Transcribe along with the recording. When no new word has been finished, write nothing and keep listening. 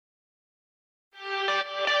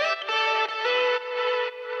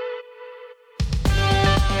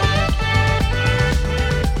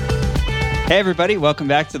Hey, everybody. Welcome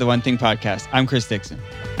back to the One Thing Podcast. I'm Chris Dixon.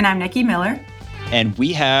 And I'm Nikki Miller. And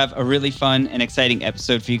we have a really fun and exciting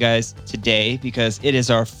episode for you guys today because it is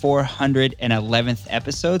our 411th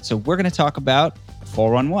episode. So we're going to talk about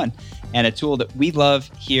 411 and a tool that we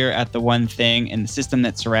love here at The One Thing and the system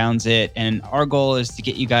that surrounds it. And our goal is to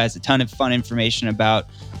get you guys a ton of fun information about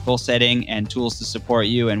goal setting and tools to support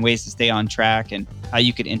you and ways to stay on track and how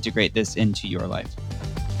you can integrate this into your life.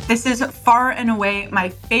 This is far and away my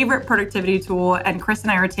favorite productivity tool, and Chris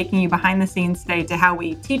and I are taking you behind the scenes today to how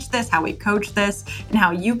we teach this, how we coach this, and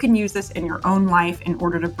how you can use this in your own life in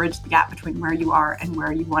order to bridge the gap between where you are and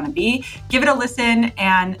where you want to be. Give it a listen,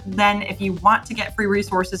 and then if you want to get free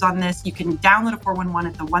resources on this, you can download a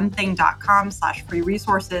 411 at theonething.com/free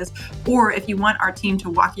resources, or if you want our team to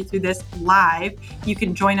walk you through this live, you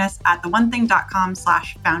can join us at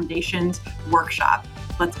theonething.com/foundations workshop.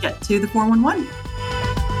 Let's get to the 411.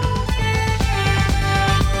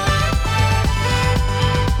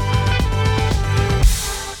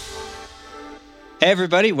 Hey,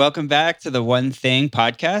 everybody. Welcome back to the One Thing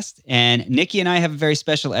Podcast. And Nikki and I have a very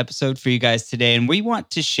special episode for you guys today. And we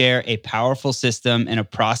want to share a powerful system and a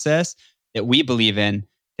process that we believe in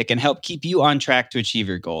that can help keep you on track to achieve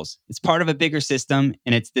your goals. It's part of a bigger system,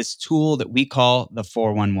 and it's this tool that we call the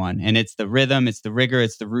 411. And it's the rhythm, it's the rigor,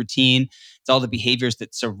 it's the routine, it's all the behaviors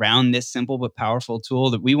that surround this simple but powerful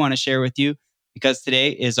tool that we want to share with you because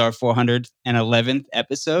today is our 411th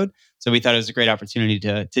episode. So we thought it was a great opportunity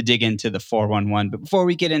to dig into the 411. But before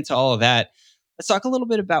we get into all of that, let's talk a little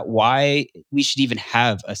bit about why we should even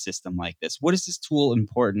have a system like this. What is this tool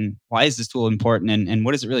important? Why is this tool important? And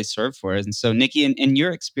what does it really serve for? And so, Nikki, in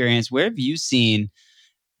your experience, where have you seen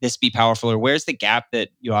this be powerful, or where's the gap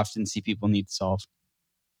that you often see people need to solve?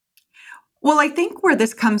 Well, I think where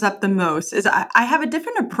this comes up the most is I have a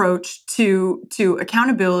different approach to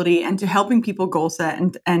accountability and to helping people goal set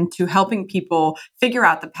and to helping people figure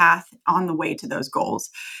out the path on the way to those goals.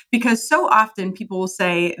 Because so often people will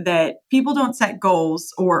say that people don't set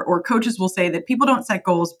goals, or coaches will say that people don't set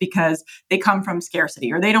goals because they come from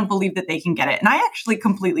scarcity or they don't believe that they can get it. And I actually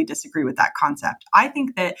completely disagree with that concept. I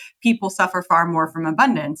think that people suffer far more from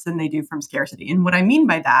abundance than they do from scarcity. And what I mean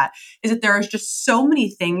by that is that there is just so many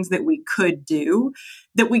things that we could do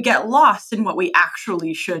that we get lost in what we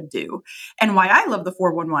actually should do. And why I love the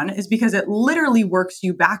 411 is because it literally works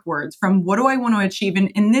you backwards from what do I want to achieve? And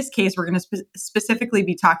in this case, we're going to specifically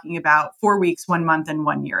be talking about 4 weeks, 1 month, and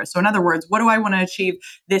 1 year. So in other words, what do I want to achieve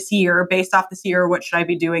this year? Based off this year, what should I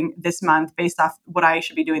be doing this month? Based off what I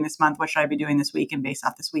should be doing this month, what should I be doing this week? And based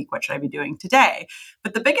off this week, what should I be doing today?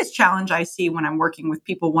 But the biggest challenge I see when I'm working with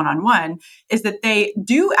people one-on-one is that they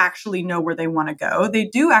do actually know where they want to go. They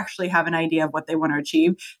do actually have an idea of what they want to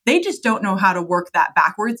achieve. They just don't know how to work that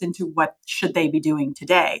backwards into what should they be doing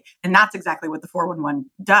today. And that's exactly what the 411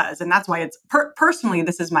 does. And that's why it's personally,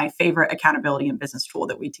 this is my favorite accountability and business tool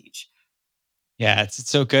that we teach. Yeah, it's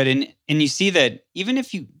so good. And you see that even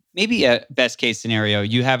if you, maybe a best case scenario,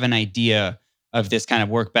 you have an idea of this kind of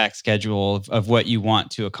work back schedule of what you want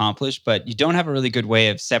to accomplish, but you don't have a really good way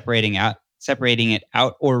of separating it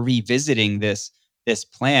out or revisiting this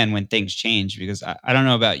plan when things change. Because I don't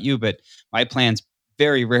know about you, but my plans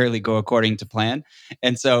very rarely go according to plan.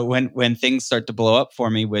 And so when things start to blow up for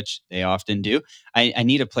me, which they often do, I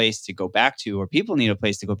need a place to go back to, or people need a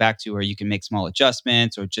place to go back to where you can make small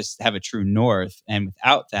adjustments or just have a true north. And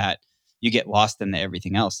without that, you get lost in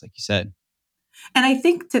everything else, like you said. And I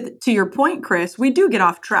think to your point, Chris, we do get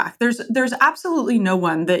off track. There's absolutely no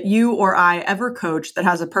one that you or I ever coach that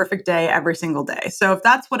has a perfect day every single day. So if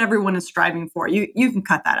that's what everyone is striving for, you can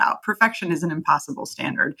cut that out. Perfection is an impossible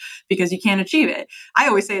standard because you can't achieve it. I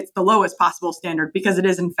always say it's the lowest possible standard because it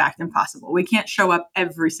is in fact impossible. We can't show up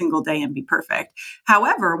every single day and be perfect.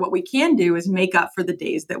 However, what we can do is make up for the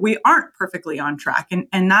days that we aren't perfectly on track.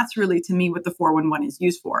 And that's really, to me, what the 411 is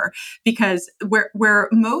used for. Because where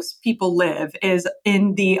most people live is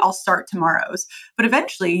in the I'll start tomorrows. But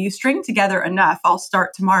eventually you string together enough I'll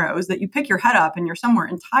start tomorrows that you pick your head up and you're somewhere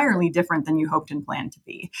entirely different than you hoped and planned to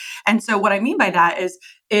be. And so what I mean by that is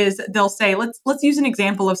they'll say, let's use an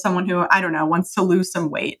example of someone who, I don't know, wants to lose some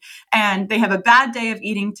weight. And they have a bad day of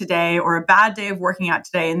eating today or a bad day of working out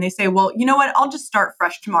today. And they say, well, you know what? I'll just start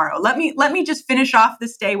fresh tomorrow. Let me just finish off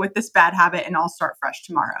this day with this bad habit and I'll start fresh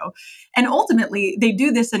tomorrow. And ultimately, they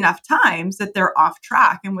do this enough times that they're off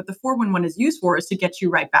track. And what the 411 is used for is to get you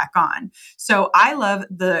right back on. So I love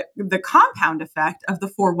the compound effect of the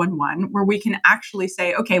 411, where we can actually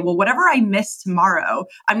say, okay, well, whatever I miss tomorrow,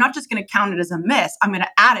 I'm not just going to count it as a miss. I'm going to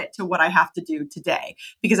add it to what I have to do today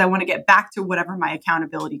because I want to get back to whatever my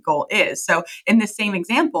accountability goal is. So in this same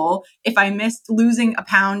example, if I missed losing a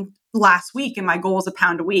pound last week and my goal is a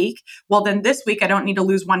pound a week. Well, then this week I don't need to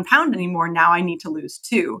lose 1 pound anymore. Now I need to lose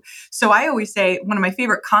 2. So I always say one of my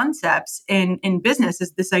favorite concepts in business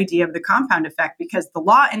is this idea of the compound effect, because the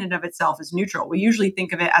law in and of itself is neutral. We usually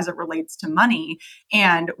think of it as it relates to money,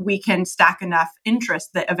 and we can stack enough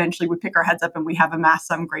interest that eventually we pick our heads up and we have amassed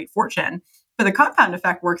some great fortune. But the compound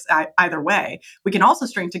effect works either way. We can also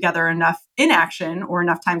string together enough inaction or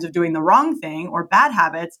enough times of doing the wrong thing or bad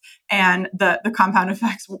habits, and the compound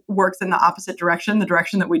effects works in the opposite direction, the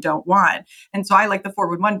direction that we don't want. And so I like the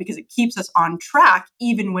 411 because it keeps us on track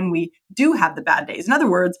even when we do have the bad days. In other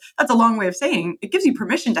words, that's a long way of saying it gives you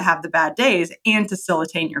permission to have the bad days and to still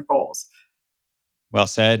attain your goals. Well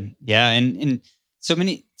said. Yeah, and so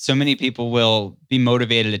many people will be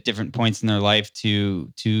motivated at different points in their life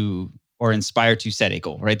to or inspired to set a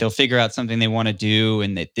goal, right? They'll figure out something they want to do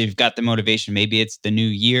and they've got the motivation. Maybe it's the new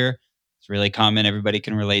year. It's really common. Everybody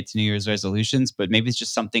can relate to New Year's resolutions, but maybe it's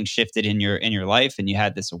just something shifted in your life and you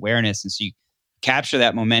had this awareness. And so you capture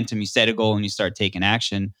that momentum, you set a goal and you start taking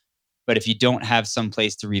action. But if you don't have some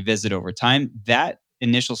place to revisit over time, that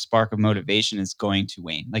initial spark of motivation is going to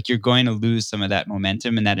wane. Like you're going to lose some of that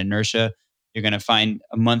momentum and that inertia. You're going to find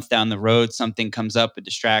a month down the road, something comes up, a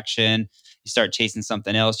distraction. You start chasing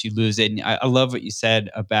something else, you lose it. And I love what you said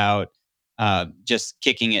about just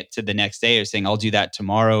kicking it to the next day or saying, I'll do that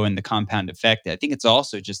tomorrow and the compound effect. I think it's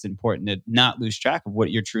also just important to not lose track of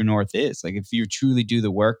what your true north is. Like if you truly do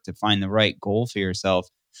the work to find the right goal for yourself,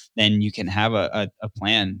 then you can have a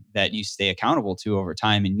plan that you stay accountable to over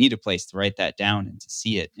time and need a place to write that down and to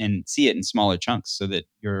see it in smaller chunks so that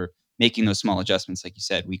you're making those small adjustments, like you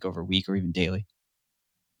said, week over week or even daily.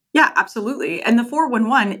 Yeah, absolutely. And the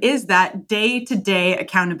 411 is that day to day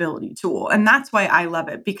accountability tool. And that's why I love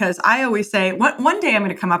it, because I always say one day I'm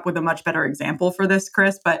going to come up with a much better example for this,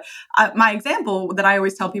 Chris. But my example that I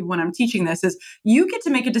always tell people when I'm teaching this is you get to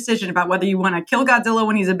make a decision about whether you want to kill Godzilla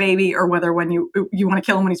when he's a baby or whether when you want to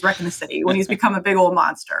kill him when he's wrecking the city, when he's become a big old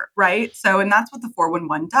monster. Right. So, and that's what the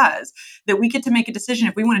 411 does, that we get to make a decision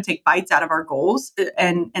if we want to take bites out of our goals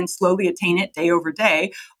and slowly attain it day over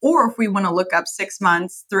day, or if we want to look up 6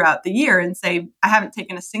 months throughout the year and say, I haven't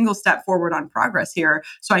taken a single step forward on progress here.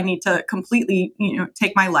 So I need to completely,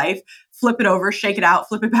 take my life, flip it over, shake it out,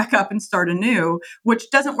 flip it back up and start anew, which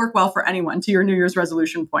doesn't work well for anyone, to your New Year's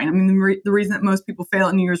resolution point. I mean, the reason that most people fail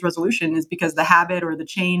at New Year's resolution is because the habit or the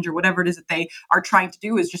change or whatever it is that they are trying to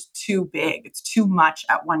do is just too big. It's too much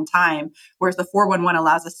at one time. Whereas the 411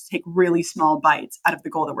 allows us to take really small bites out of the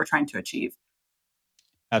goal that we're trying to achieve.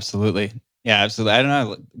 Absolutely. Yeah, absolutely. I don't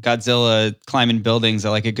know. Godzilla climbing buildings, I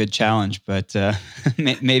like a good challenge, but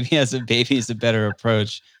maybe as a baby is a better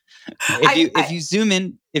approach. If you I, if I you zoom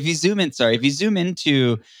in, if you zoom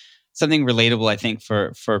into something relatable, I think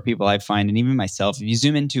for people I find, and even myself, if you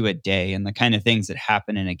zoom into a day and the kind of things that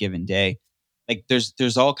happen in a given day, like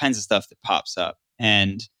there's all kinds of stuff that pops up,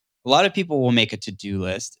 and a lot of people will make a to-do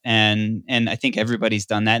list, and I think everybody's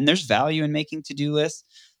done that, and there's value in making to-do lists.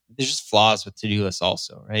 There's just flaws with to-do lists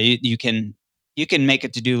also, right? You can make a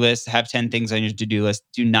to-do list, have 10 things on your to-do list,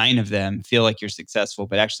 do 9 of them, feel like you're successful,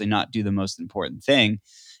 but actually not do the most important thing.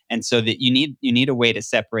 And so that you need a way to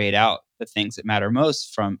separate out the things that matter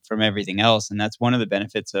most from everything else. And that's one of the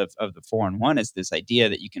benefits of the 4-in-1 is this idea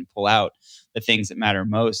that you can pull out the things that matter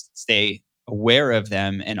most, stay aware of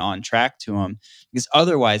them and on track to them. Because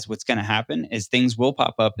otherwise, what's going to happen is things will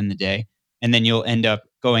pop up in the day, and then you'll end up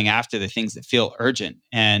going after the things that feel urgent.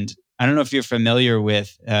 And I don't know if you're familiar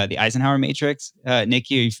with the Eisenhower matrix.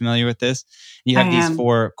 Nikki, are you familiar with this? You I have these am.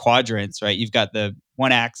 4 quadrants, right? You've got the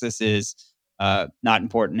one axis is not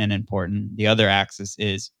important and important. The other axis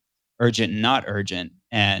is urgent and not urgent.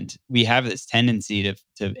 And we have this tendency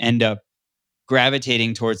to end up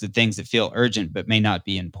gravitating towards the things that feel urgent but may not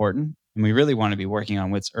be important. And we really want to be working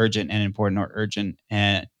on what's urgent and important, or urgent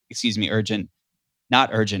and urgent, not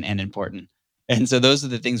urgent and important. And so those are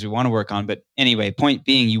the things we want to work on. But anyway, point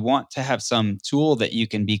being, you want to have some tool that you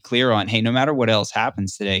can be clear on. Hey, no matter what else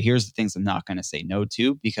happens today, here's the things I'm not going to say no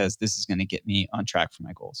to because this is going to get me on track for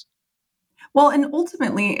my goals. Well, and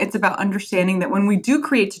ultimately, it's about understanding that when we do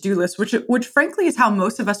create to-do lists, which frankly is how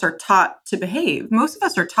most of us are taught to behave. Most of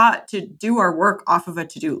us are taught to do our work off of a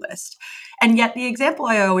to-do list. And yet the example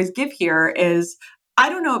I always give here is I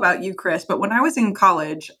don't know about you, Chris, but when I was in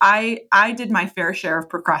college, I did my fair share of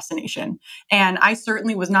procrastination. And I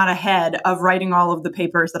certainly was not ahead of writing all of the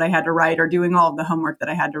papers that I had to write or doing all of the homework that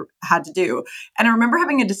I had to do. And I remember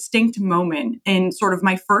having a distinct moment in sort of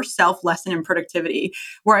my first self lesson in productivity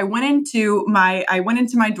where I went into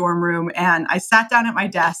my dorm room and I sat down at my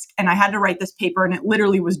desk and I had to write this paper and it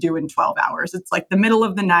literally was due in 12 hours. It's like the middle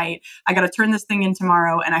of the night. I got to turn this thing in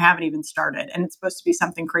tomorrow and I haven't even started. And it's supposed to be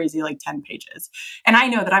something crazy like 10 pages. And I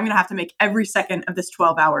know that I'm going to have to make every second of this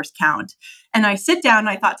 12 hours count. And I sit down and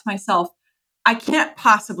I thought to myself, I can't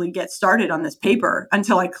possibly get started on this paper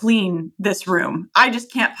until I clean this room. I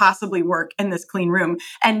just can't possibly work in this clean room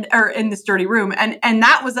or in this dirty room. And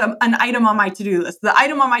that was an item on my to-do list. The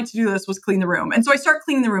item on my to-do list was clean the room. And so I start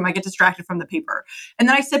cleaning the room. I get distracted from the paper. And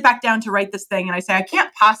then I sit back down to write this thing and I say, I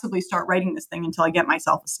can't possibly start writing this thing until I get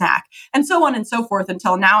myself a snack. And so on and so forth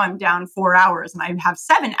until now I'm down 4 hours and I have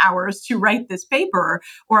 7 hours to write this paper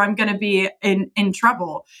or I'm going to be in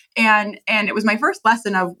trouble. And it was my first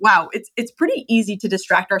lesson of, wow, it's pretty easy to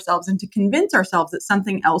distract ourselves and to convince ourselves that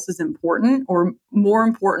something else is important or more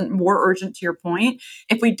important, more urgent to your point.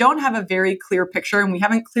 If we don't have a very clear picture and we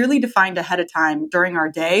haven't clearly defined ahead of time during our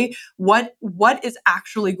day, what is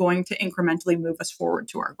actually going to incrementally move us forward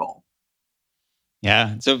to our goal?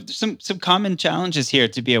 Yeah. So there's some common challenges here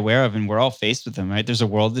to be aware of, and we're all faced with them, right? There's a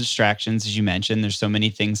world of distractions, as you mentioned. There's so many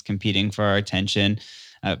things competing for our attention.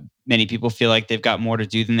 Many people feel like they've got more to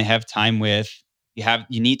do than they have time with.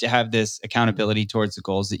 You need to have this accountability towards the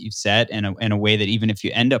goals that you've set, in a way that even if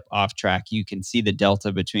you end up off track, you can see the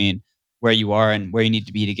delta between where you are and where you need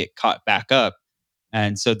to be to get caught back up.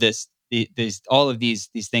 And so there's all of these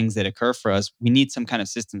things that occur for us. We need some kind of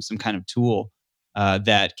system, some kind of tool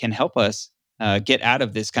that can help us get out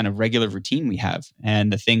of this kind of regular routine we have,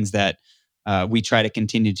 and the things that we try to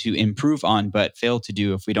continue to improve on, but fail to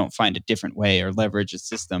do if we don't find a different way or leverage a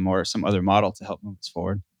system or some other model to help move us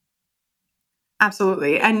forward.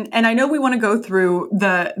 Absolutely. And I know we want to go through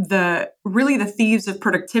the really the thieves of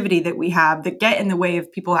productivity that we have that get in the way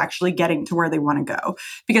of people actually getting to where they want to go.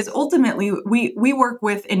 Because ultimately we work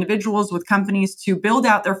with individuals, with companies to build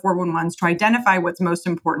out their 411s to identify what's most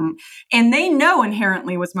important. And they know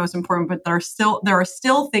inherently what's most important, but there are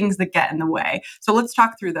still things that get in the way. So let's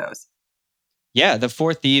talk through those. Yeah, the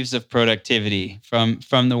four thieves of productivity from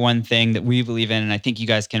the one thing that we believe in, and I think you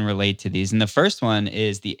guys can relate to these. And the first one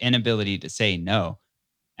is the inability to say no.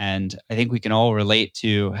 And I think we can all relate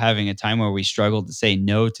to having a time where we struggled to say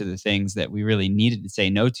no to the things that we really needed to say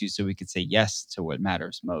no to so we could say yes to what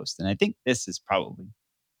matters most. And I think this is probably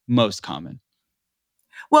most common.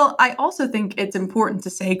 Well, I also think it's important to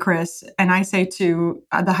say, Chris, and I say to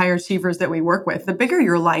the higher achievers that we work with, the bigger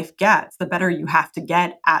your life gets, the better you have to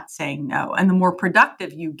get at saying no. And the more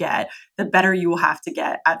productive you get, the better you will have to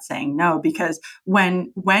get at saying no. Because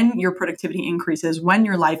when your productivity increases, when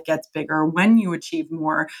your life gets bigger, when you achieve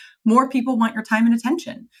more people want your time and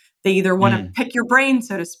attention. They either want to Mm. pick your brain,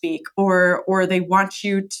 so to speak, or they want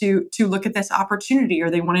you to look at this opportunity,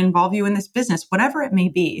 or they want to involve you in this business, whatever it may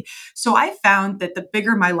be. So I found that the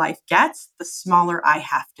bigger my life gets, the smaller I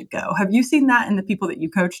have to go. Have you seen that in the people that you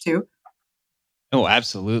coach too? Oh,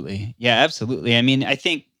 absolutely. Yeah, absolutely. I mean, I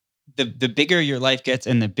think the bigger your life gets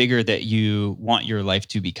and the bigger that you want your life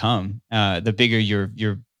to become, the bigger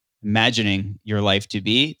you're imagining your life to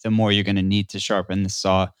be, the more you're going to need to sharpen the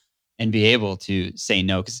saw and be able to say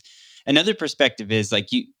no. Because another perspective is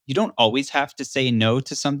like you don't always have to say no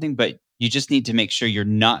to something, but you just need to make sure you're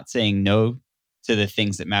not saying no to the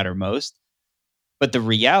things that matter most. But the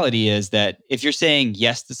reality is that if you're saying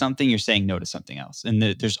yes to something, you're saying no to something else. And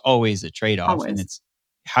there's always a trade off. And Always. it's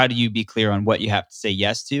how do you be clear on what you have to say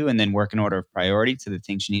yes to and then work in order of priority to the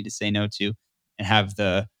things you need to say no to and have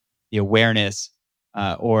the awareness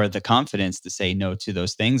or the confidence to say no to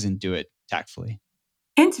those things and do it tactfully.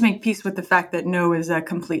 And to make peace with the fact that no is a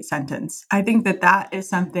complete sentence. I think that that is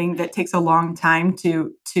something that takes a long time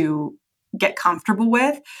to get comfortable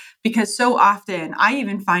with, because so often I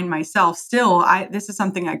even find myself still, I this is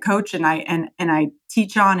something I coach and I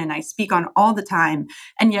teach on and I speak on all the time,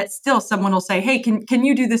 and yet still someone will say, "Hey, can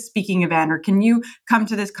you do this speaking event, or can you come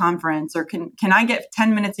to this conference, or can I get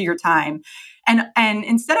 10 minutes of your time?" And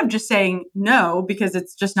instead of just saying no because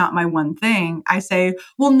it's just not my one thing, I say,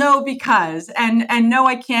 well, no, because, and no,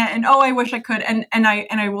 I can't, and oh, I wish I could, and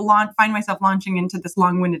I will find myself launching into this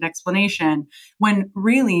long-winded explanation when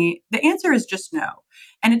really the answer is just no.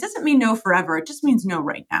 And it doesn't mean no forever, it just means no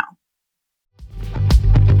right now.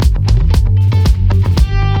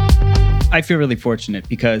 I feel really fortunate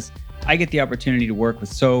because I get the opportunity to work with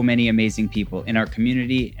so many amazing people in our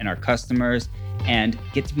community and our customers and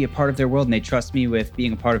get to be a part of their world. And they trust me with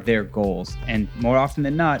being a part of their goals. And more often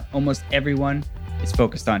than not, almost everyone is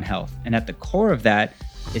focused on health. And at the core of that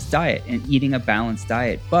is diet and eating a balanced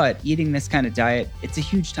diet. But eating this kind of diet, it's a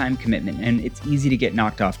huge time commitment and it's easy to get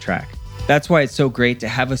knocked off track. That's why it's so great to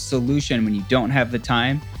have a solution when you don't have the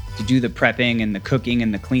time to do the prepping and the cooking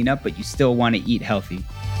and the cleanup, but you still want to eat healthy.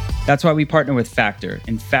 That's why we partner with Factor.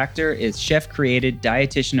 And Factor is chef-created,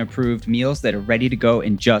 dietitian-approved meals that are ready to go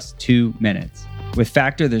in just 2 minutes. With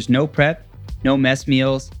Factor, there's no prep, no mess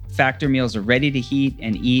meals. Factor meals are ready to heat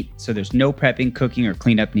and eat, so there's no prepping, cooking, or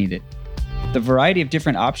cleanup needed. The variety of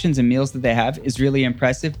different options and meals that they have is really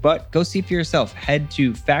impressive, but go see for yourself. Head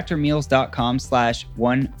to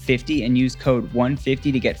factormeals.com/150 and use code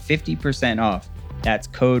 150 to get 50% off. That's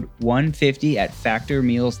code 150 at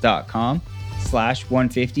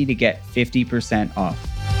factormeals.com/150 to get 50% off.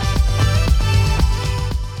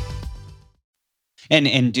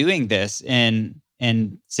 And doing this and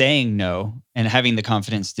saying no and having the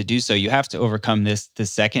confidence to do so, you have to overcome the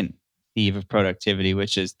second thief of productivity,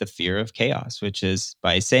 which is the fear of chaos, which is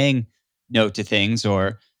by saying no to things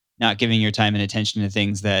or not giving your time and attention to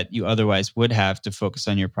things that you otherwise would have to focus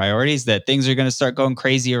on your priorities, that things are going to start going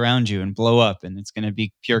crazy around you and blow up and it's going to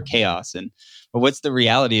be pure chaos. But what's the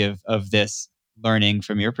reality of this learning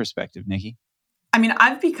from your perspective, Nikki? I mean,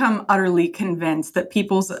 I've become utterly convinced that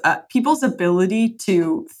people's ability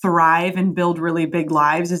to thrive and build really big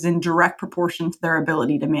lives is in direct proportion to their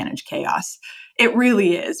ability to manage chaos. It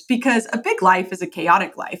really is, because a big life is a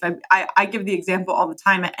chaotic life. I give the example all the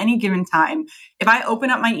time. At any given time, if I open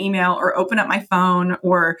up my email or open up my phone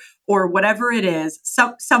or whatever it is,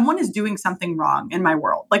 someone is doing something wrong in my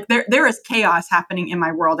world. Like there is chaos happening in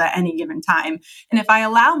my world at any given time. And if I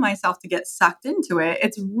allow myself to get sucked into it,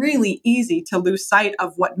 it's really easy to lose sight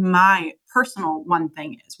of what my personal one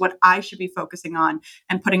thing is, what I should be focusing on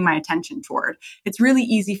and putting my attention toward. It's really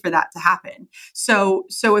easy for that to happen. So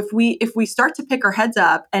if we start to pick our heads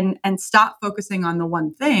up and stop focusing on the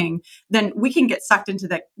one thing, then we can get sucked into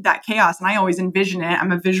that chaos. And I always envision it.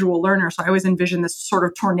 I'm a visual learner, so I always envision this sort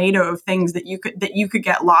of tornado of things that you could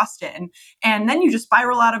get lost in. And then you just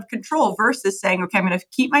spiral out of control versus saying, okay, I'm going to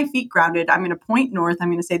keep my feet grounded. I'm going to point north. I'm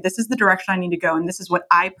going to say, this is the direction I need to go. And this is what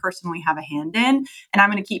I personally have a hand in. And I'm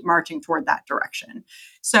going to keep marching toward that direction.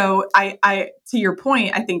 So I to your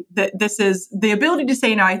point, I think that this is the ability to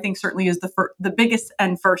say no, I think certainly is the biggest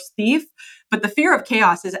and first thief. But the fear of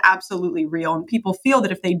chaos is absolutely real. And people feel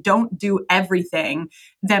that if they don't do everything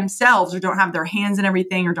themselves or don't have their hands in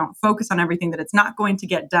everything or don't focus on everything, that it's not going to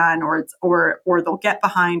get done or they'll get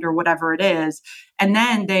behind or whatever it is. And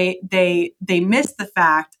then they miss the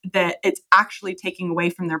fact that it's actually taking away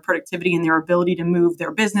from their productivity and their ability to move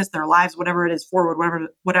their business, their lives, whatever it is forward,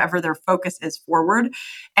 whatever their focus is forward.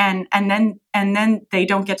 And then they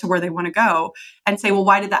don't get to where they want to go and say, well,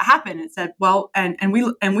 why did that happen? It said, well, and we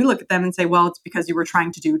look at them and say, well, it's because you were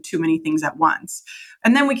trying to do too many things at once.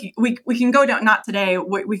 And then we can go down, not today,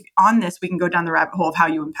 we can go down the rabbit hole of how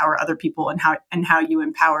you empower other people and how you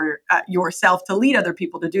empower yourself to lead other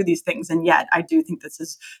people to do these things. And yet I do think this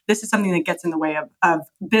is something that gets in the way of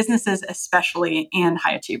businesses, especially, and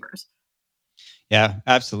high achievers. Yeah,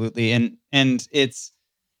 absolutely. And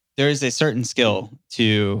there is a certain skill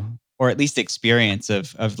to, or at least experience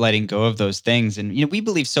of letting go of those things. And we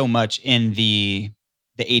believe so much in the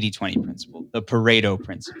 80-20 principle, the Pareto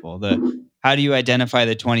principle, the how do you identify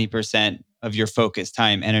the 20% of your focus,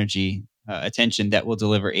 time, energy, attention that will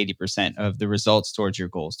deliver 80% of the results towards your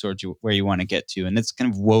goals, towards where you want to get to. And it's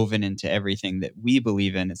kind of woven into everything that we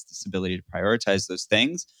believe in. It's this ability to prioritize those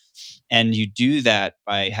things. And you do that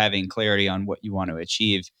by having clarity on what you want to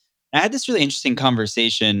achieve. I had this really interesting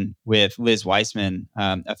conversation with Liz Weissman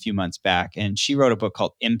a few months back, and she wrote a book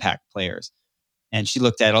called Impact Players. And she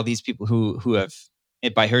looked at all these people who have,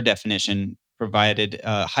 by her definition, provided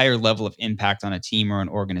a higher level of impact on a team or an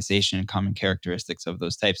organization and common characteristics of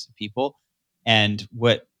those types of people. And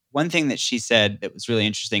one thing that she said that was really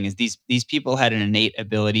interesting is these people had an innate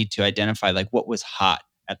ability to identify like what was hot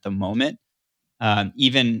at the moment.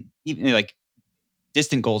 Even like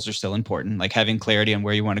distant goals are still important, like having clarity on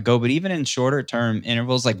where you want to go. But even in shorter term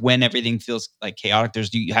intervals, like when everything feels like chaotic,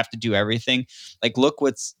 you have to do everything. Like look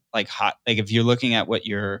what's like hot. Like if you're looking at what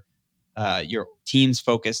your team's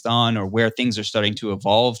focused on or where things are starting to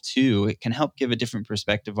evolve to, it can help give a different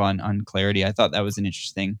perspective on clarity. I thought that was an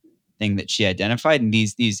interesting thing that she identified. And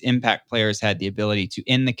these impact players had the ability to,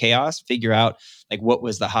 in the chaos, figure out like what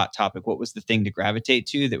was the hot topic, what was the thing to gravitate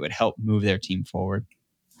to that would help move their team forward.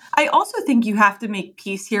 I also think you have to make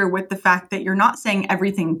peace here with the fact that you're not saying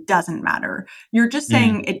everything doesn't matter. You're just Mm,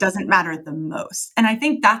 saying it doesn't matter the most. And I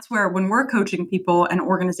think that's where, when we're coaching people and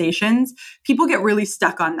organizations, people get really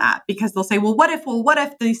stuck on that because they'll say, well, what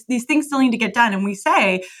if these things still need to get done? And we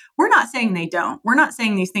say, we're not saying they don't. We're not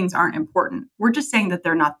saying these things aren't important. We're just saying that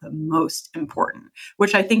they're not the most important,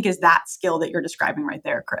 which I think is that skill that you're describing right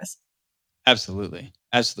there, Chris. absolutely.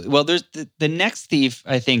 Absolutely. Well, there's the next thief,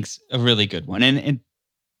 I think's a really good one. And at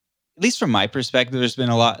least from my perspective, there's been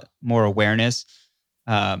a lot more awareness,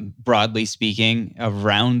 broadly speaking,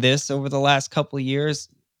 around this over the last couple of years.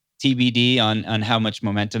 TBD on how much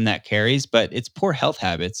momentum that carries, but it's poor health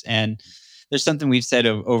habits. And there's something we've said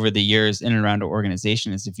over the years in and around our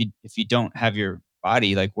organization is if you don't have your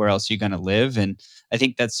body, like where else are you going to live? And I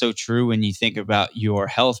think that's so true when you think about your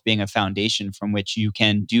health being a foundation from which you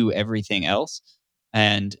can do everything else.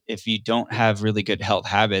 And if you don't have really good health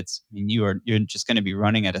habits, I mean, you're just going to be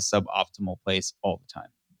running at a suboptimal place all the time.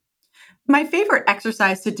 My favorite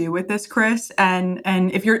exercise to do with this, Chris, and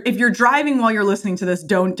if you're driving while you're listening to this,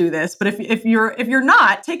 don't do this. But if you're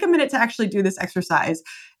not, take a minute to actually do this exercise.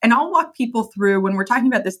 And I'll walk people through when we're talking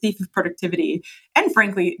about this thief of productivity, and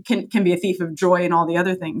frankly, can be a thief of joy and all the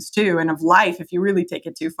other things too, and of life if you really take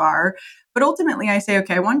it too far. But ultimately, I say,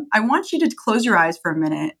 okay, I want you to close your eyes for a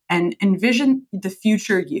minute and envision the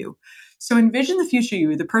future you. So envision the future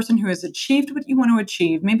you, the person who has achieved what you want to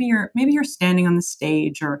achieve. Maybe you're standing on the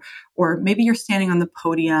stage, or maybe you're standing on the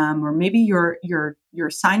podium, or maybe you're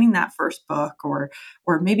signing that first book, or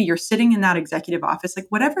maybe you're sitting in that executive office, like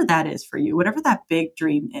whatever that is for you, whatever that big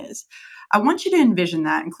dream is. I want you to envision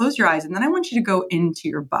that and close your eyes, and then I want you to go into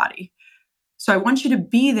your body. So I want you to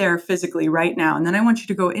be there physically right now, and then I want you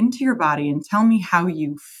to go into your body and tell me how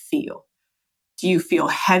you feel. Do you feel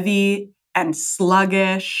heavy and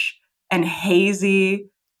sluggish and hazy?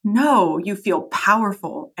 No, you feel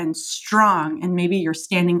powerful and strong. And maybe you're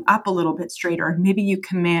standing up a little bit straighter. And maybe you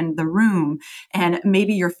command the room. And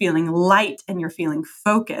maybe you're feeling light and you're feeling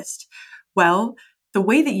focused. Well, the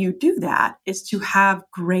way that you do that is to have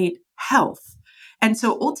great health. And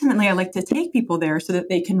so ultimately, I like to take people there so that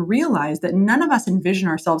they can realize that none of us envision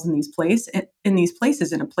ourselves in these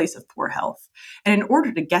places in a place of poor health. And in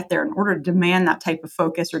order to get there, in order to demand that type of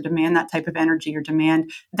focus or demand that type of energy or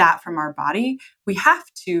demand that from our body, we have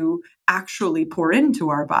to actually pour into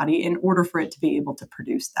our body in order for it to be able to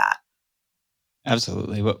produce that.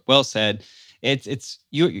 Absolutely. Well said. It's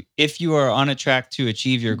you if you are on a track to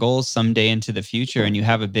achieve your goals someday into the future and you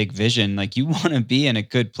have a big vision, like you want to be in a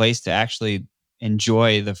good place to actually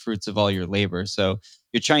enjoy the fruits of all your labor. So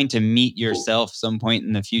you're trying to meet yourself some point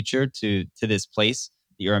in the future to this place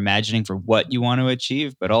that you're imagining for what you want to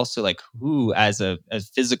achieve, but also like who as a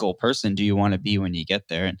physical person do you want to be when you get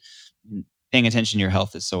there? And paying attention to your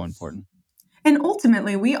health is so important. And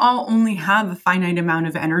ultimately, we all only have a finite amount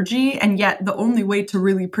of energy. And yet, the only way to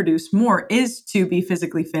really produce more is to be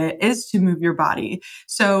physically fit, is to move your body.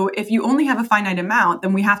 So, if you only have a finite amount,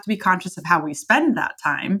 then we have to be conscious of how we spend that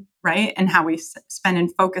time, right? And how we spend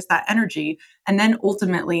and focus that energy. And then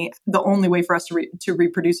ultimately, the only way for us to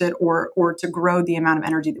reproduce it, or to grow the amount of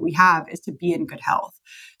energy that we have, is to be in good health.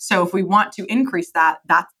 So, if we want to increase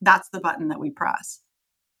that's the button that we press.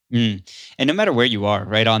 Mm. And no matter where you are,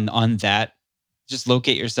 right on that, just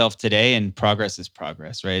locate yourself today, and progress is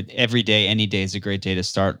progress, right? Every day, any day is a great day to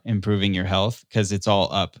start improving your health because it's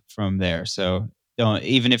all up from there. So don't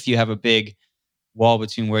even if you have a big wall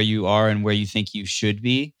between where you are and where you think you should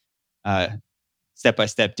be, uh, step by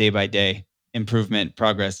step, day by day, improvement,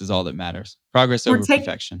 progress is all that matters. Progress Or over take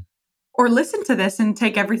perfection. or listen to this and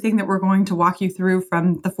take everything that we're going to walk you through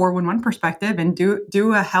from the 411 perspective and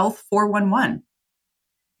do a health 411.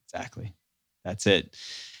 Exactly. That's it.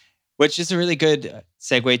 Which is a really good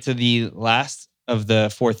segue to the last of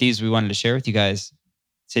the four thieves we wanted to share with you guys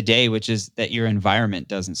today, which is that your environment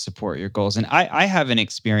doesn't support your goals. And I have an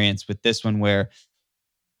experience with this one where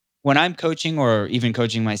when I'm coaching or even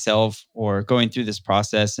coaching myself or going through this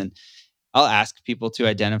process, and I'll ask people to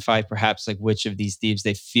identify perhaps like which of these thieves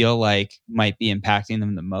they feel like might be impacting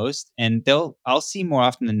them the most. And I'll see more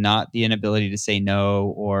often than not the inability to say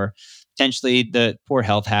no, or potentially the poor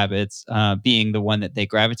health habits being the one that they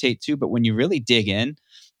gravitate to. But when you really dig in,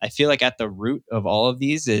 I feel like at the root of all of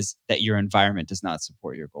these is that your environment does not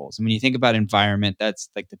support your goals. And when you think about environment, that's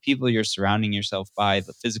like the people you're surrounding yourself by,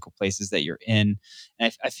 the physical places that you're in.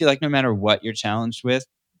 And I feel like no matter what you're challenged with,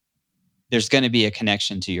 there's going to be a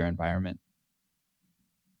connection to your environment.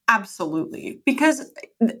 Absolutely. Because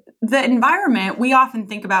the environment, we often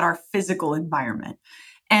think about our physical environment.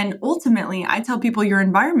 And ultimately, I tell people your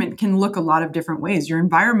environment can look a lot of different ways. Your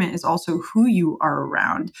environment is also who you are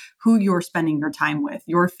around, who you're spending your time with,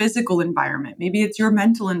 your physical environment. Maybe it's your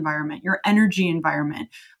mental environment, your energy environment,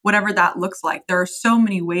 whatever that looks like. There are so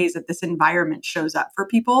many ways that this environment shows up for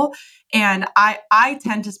people. And I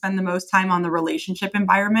tend to spend the most time on the relationship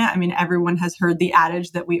environment. I mean, everyone has heard the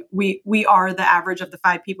adage that we are the average of the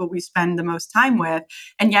 5 people we spend the most time with.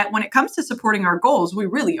 And yet when it comes to supporting our goals, we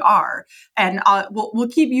really are. And we'll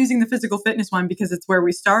keep using the physical fitness one because it's where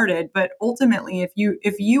we started. But ultimately,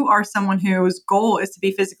 if you are someone whose goal is to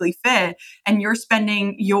be physically fit, and you're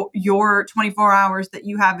spending your 24 hours that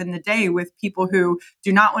you have in the day with people who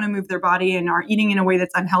do not want to move their body and are eating in a way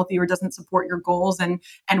that's unhealthy or doesn't support your goals, and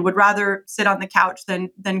would rather sit on the couch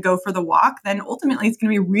than go for the walk, then ultimately it's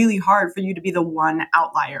going to be really hard for you to be the one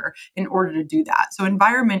outlier in order to do that. So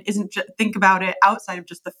environment isn't just, think about it outside of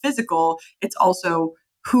just the physical, it's also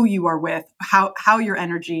who you are with, how your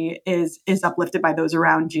energy is uplifted by those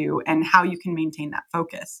around you, and how you can maintain that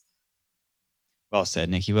focus. Well said,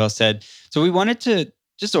 Nikki. Well said. So we wanted to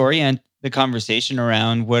just orient the conversation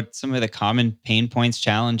around what some of the common pain points,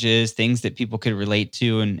 challenges, things that people could relate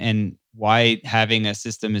to, and why having a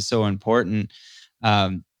system is so important.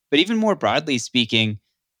 But even more broadly speaking,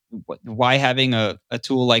 why having a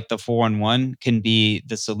tool like the 411 can be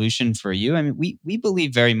the solution for you. I mean, we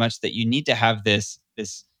believe very much that you need to have this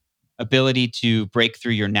ability to break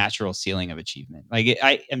through your natural ceiling of achievement.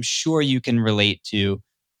 I am sure you can relate to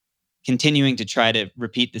continuing to try to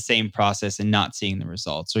repeat the same process and not seeing the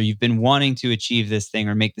results. Or you've been wanting to achieve this thing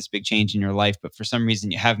or make this big change in your life, but for some reason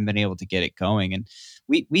you haven't been able to get it going. And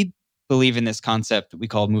we believe in this concept that we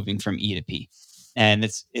call moving from E to P. And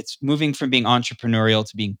it's moving from being entrepreneurial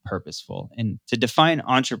to being purposeful. And to define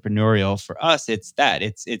entrepreneurial for us, it's that.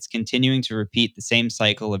 It's continuing to repeat the same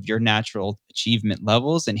cycle of your natural achievement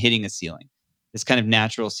levels and hitting a ceiling. This kind of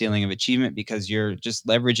natural ceiling of achievement because you're just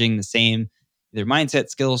leveraging the same either mindset,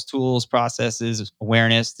 skills, tools, processes,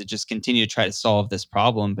 awareness to just continue to try to solve this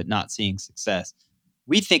problem, but not seeing success.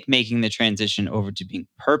 We think making the transition over to being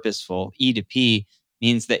purposeful, E to P,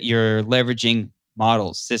 means that you're leveraging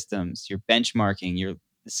models, systems, you're benchmarking, your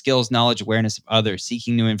the skills, knowledge, awareness of others,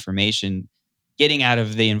 seeking new information, getting out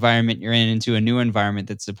of the environment you're in into a new environment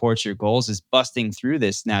that supports your goals is busting through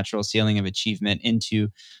this natural ceiling of achievement into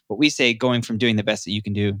what we say going from doing the best that you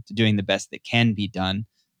can do to doing the best that can be done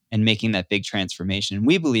and making that big transformation. And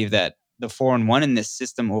we believe that the 411 in this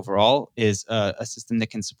system overall is a system that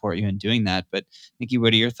can support you in doing that. But Nikki,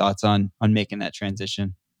 what are your thoughts on making that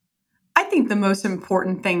transition? I think the most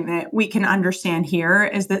important thing that we can understand here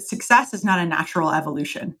is that success is not a natural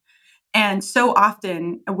evolution. And so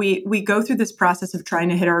often we go through this process of trying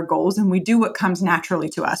to hit our goals, and we do what comes naturally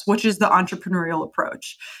to us, which is the entrepreneurial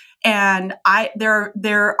approach. And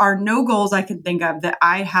there are no goals I can think of that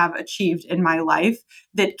I have achieved in my life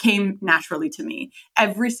that came naturally to me.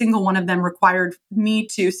 Every single one of them required me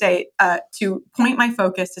to say to point my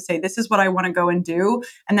focus to say this is what I want to go and do,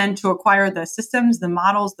 and then to acquire the systems, the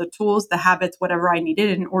models, the tools, the habits, whatever I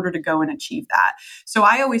needed in order to go and achieve that. So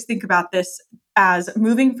I always think about this as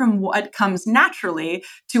moving from what comes naturally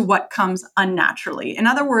to what comes unnaturally. In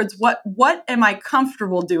other words, what am I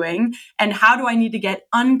comfortable doing, and how do I need to get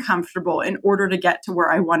uncomfortable in order to get to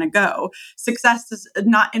where I want to go? Success does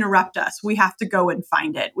not interrupt us. We have to go and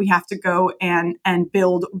find it. We have to go and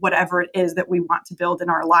build whatever it is that we want to build in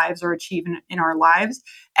our lives or achieve in our lives.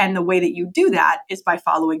 And the way that you do that is by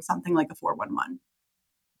following something like a 411.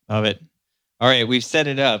 Love it. All right, we've set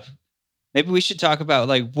it up. Maybe we should talk about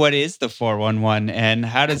like what is the 411 and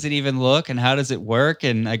how does it even look and how does it work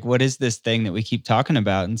and like what is this thing that we keep talking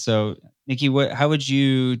about? And so, Nikki, how would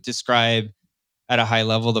you describe at a high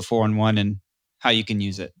level the 411 and how you can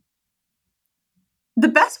use it? The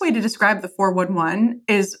best way to describe the 411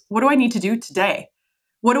 is, what do I need to do today?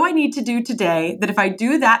 What do I need to do today that if I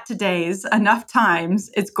do that today's enough times,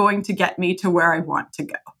 it's going to get me to where I want to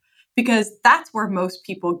go? Because that's where most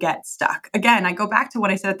people get stuck. Again, I go back to what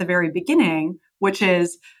I said at the very beginning, which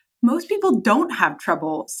is most people don't have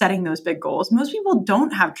trouble setting those big goals. Most people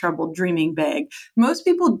don't have trouble dreaming big. Most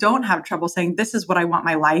people don't have trouble saying, this is what I want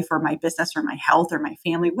my life or my business or my health or my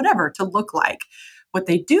family, whatever, to look like. What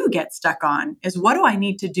they do get stuck on is, what do I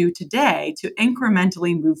need to do today to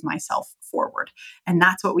incrementally move myself forward? And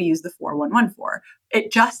that's what we use the 411 for. It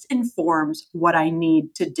just informs what I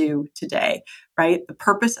need to do today, right? The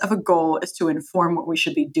purpose of a goal is to inform what we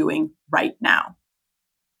should be doing right now.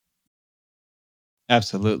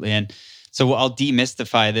 Absolutely. And So I'll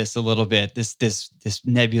demystify this a little bit. This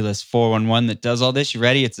nebulous 411 that does all this. You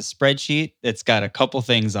ready? It's a spreadsheet that's got a couple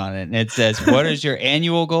things on it. And it says, what is your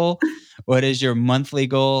annual goal? What is your monthly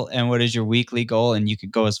goal? And what is your weekly goal? And you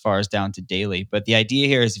could go as far as down to daily. But the idea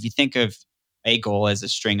here is if you think of a goal as a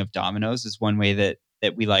string of dominoes, is one way that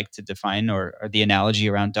we like to define, or the analogy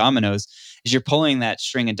around dominoes is you're pulling that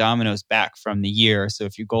string of dominoes back from the year. So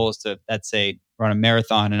if your goal is to, let's say, run a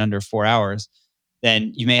marathon in under 4 hours,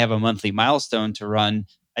 then you may have a monthly milestone to run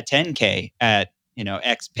a 10K at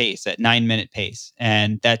X pace, at 9-minute pace.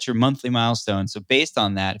 And that's your monthly milestone. So based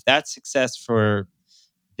on that, if that's success for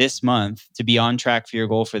this month to be on track for your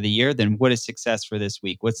goal for the year, then what is success for this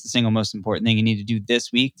week? What's the single most important thing you need to do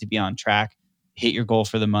this week to be on track, hit your goal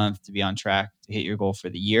for the month, to be on track to hit your goal for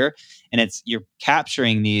the year? And you're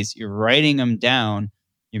capturing these, you're writing them down,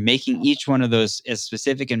 you're making each one of those as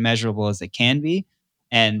specific and measurable as they can be.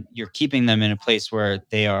 And you're keeping them in a place where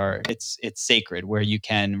it's sacred, where you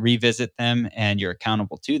can revisit them and you're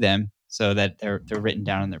accountable to them so that they're written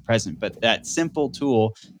down and they're present. But that simple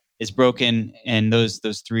tool is broken in those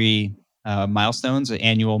three milestones,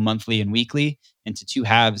 annual, monthly, and weekly, into two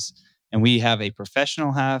halves. And we have a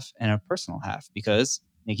professional half and a personal half because,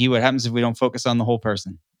 Nikki, what happens if we don't focus on the whole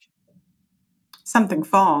person? Something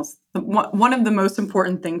falls. One of the most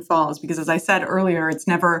important thing falls because, as I said earlier, it's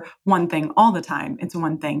never one thing all the time. It's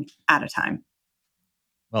one thing at a time.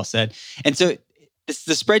 Well said. And so the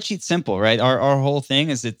spreadsheet's simple, right? Our whole thing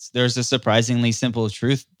is there's a surprisingly simple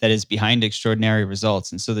truth that is behind extraordinary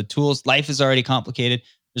results. And so the tools, life is already complicated.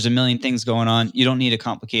 There's a million things going on. You don't need a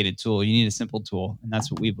complicated tool. You need a simple tool. And that's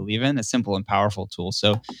what we believe in, a simple and powerful tool.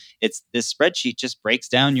 So it's this spreadsheet just breaks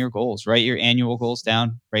down your goals, write your annual goals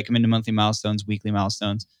down, break them into monthly milestones, weekly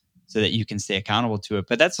milestones, so that you can stay accountable to it.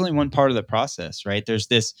 But that's only one part of the process, right? There's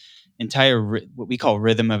this entire what we call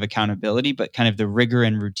rhythm of accountability, but kind of the rigor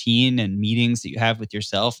and routine and meetings that you have with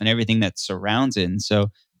yourself and everything that surrounds it. And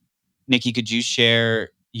so, Nikki, could you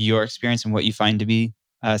share your experience and what you find to be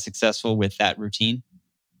successful with that routine?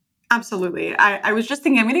 Absolutely. I was just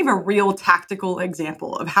thinking, I'm going to give a real tactical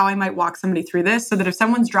example of how I might walk somebody through this so that if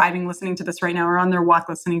someone's driving listening to this right now or on their walk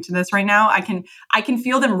listening to this right now, I can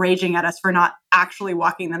feel them raging at us for not actually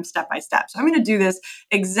walking them step by step. So I'm going to do this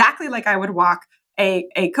exactly like I would walk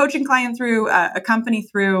a coaching client through, a company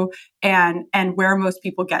through, and where most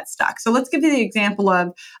people get stuck. So let's give you the example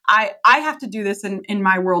of I have to do this in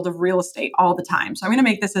my world of real estate all the time. So I'm going to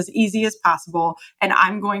make this as easy as possible, and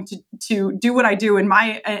I'm going to do what I do in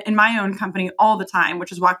my own company all the time,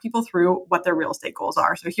 which is walk people through what their real estate goals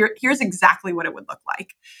are. So here's exactly what it would look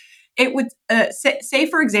like. It would say,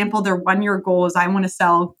 for example, their 1-year goal is I want to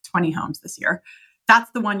sell 20 homes this year.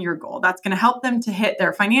 That's the 1-year goal. That's going to help them to hit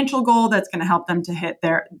their financial goal. That's going to help them to hit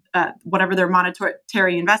their whatever their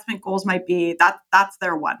monetary investment goals might be. That's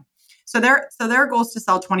their one. So their goal is to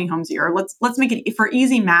sell 20 homes a year. Let's make it for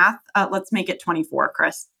easy math. Let's make it 24,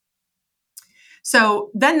 Chris. So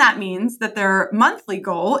then that means that their monthly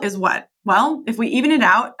goal is what? Well, if we even it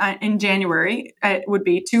out in January, it would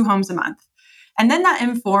be 2 homes a month. And then that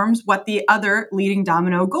informs what the other leading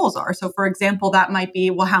domino goals are. So, for example, that might be,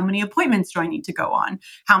 well, how many appointments do I need to go on?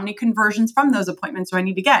 How many conversions from those appointments do I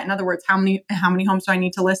need to get? In other words, how many homes do I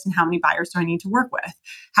need to list and how many buyers do I need to work with?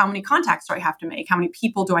 How many contacts do I have to make? How many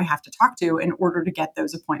people do I have to talk to in order to get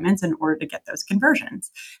those appointments, in order to get those conversions?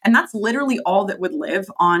 And that's literally all that would live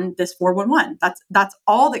on this 411. That's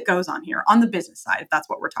all that goes on here on the business side, if that's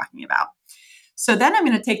what we're talking about. So then I'm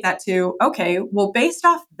going to take that to, okay, well, based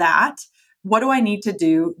off that, what do I need to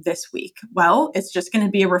do this week? Well, it's just going to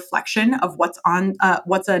be a reflection of what's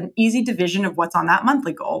an easy division of what's on that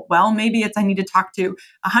monthly goal. Well, maybe it's I need to talk to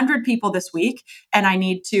 100 people this week, and I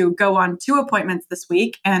need to go on 2 appointments this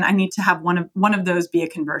week, and I need to have one of those be a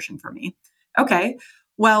conversion for me. Okay.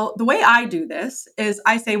 Well, the way I do this is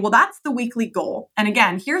I say, well, that's the weekly goal. And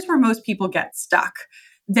again, here's where most people get stuck,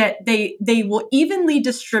 that they will evenly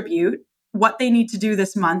distribute what they need to do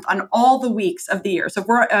this month on all the weeks of the year. So if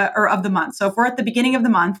we're, or of the month. So if we're at the beginning of the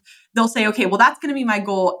month, they'll say, okay, well, that's going to be my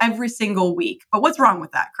goal every single week. But what's wrong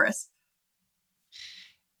with that, Chris?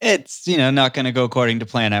 It's, not going to go according to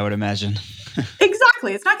plan, I would imagine.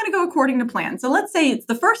 Exactly. It's not going to go according to plan. So let's say it's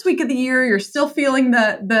the first week of the year. You're still feeling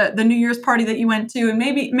the New Year's party that you went to, and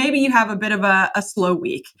maybe you have a bit of a slow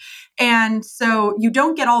week. And so you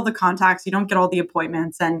don't get all the contacts, you don't get all the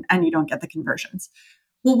appointments, and you don't get the conversions.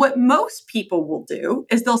 Well, what most people will do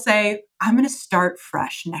is they'll say, I'm going to start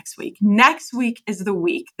fresh next week. Next week is the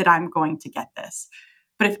week that I'm going to get this.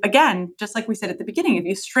 But if, again, just like we said at the beginning, if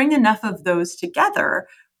you string enough of those together,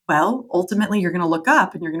 well, ultimately you're going to look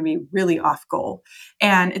up and you're going to be really off goal.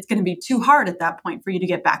 And it's going to be too hard at that point for you to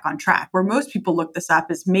get back on track. Where most people look this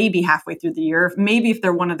up is maybe halfway through the year. Maybe if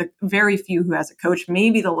they're one of the very few who has a coach,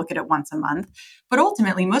 maybe they'll look at it once a month. But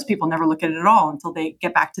ultimately, most people never look at it at all until they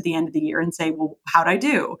get back to the end of the year and say, well, how'd I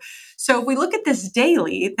do? So if we look at this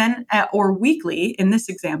daily, then or weekly in this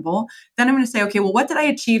example, then I'm going to say, okay, well, what did I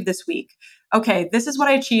achieve this week? Okay, this is what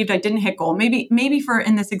I achieved. I didn't hit goal. Maybe for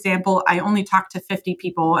in this example, I only talked to 50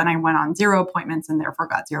 people and I went on 0 appointments and therefore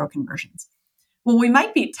got 0 conversions. Well, we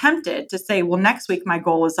might be tempted to say, well, next week my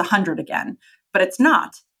goal is 100 again, but it's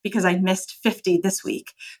not because I missed 50 this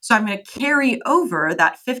week. So I'm going to carry over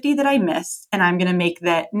that 50 that I missed, and I'm going to make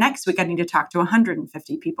that next week I need to talk to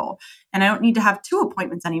 150 people. And I don't need to have 2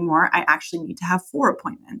 appointments anymore. I actually need to have 4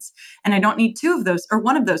 appointments. And I don't need 2 of those or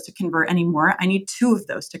 1 of those to convert anymore. I need 2 of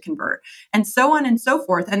those to convert, and so on and so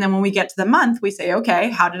forth. And then when we get to the month, we say, okay,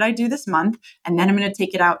 how did I do this month? And then I'm going to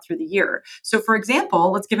take it out through the year. So for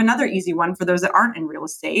example, let's give another easy one for those that aren't in real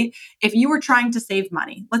estate. If you were trying to save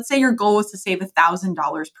money, let's say your goal was to save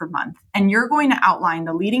 $1,000 per month, and you're going to outline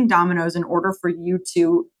the leading dominoes in order for you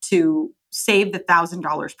to save the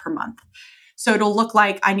 $1,000 per month. So it'll look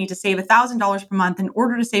like I need to save $1,000 per month. In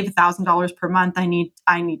order to save $1,000 per month, I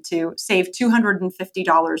need to save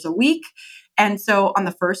 $250 a week. And so on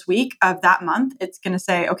the first week of that month, it's going to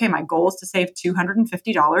say, okay, my goal is to save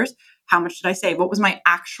 $250. How much did I save? What was my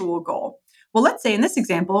actual goal? Well, let's say in this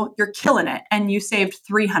example, you're killing it and you saved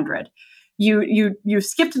 300. You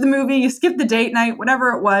skipped the movie, you skipped the date night, whatever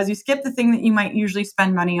it was, you skipped the thing that you might usually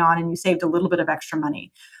spend money on, and you saved a little bit of extra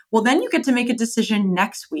money. Well, then you get to make a decision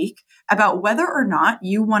next week about whether or not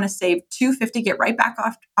you want to save 250, get right back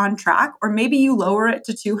off on track, or maybe you lower it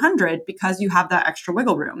to 200 because you have that extra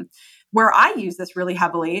wiggle room. Where I use this really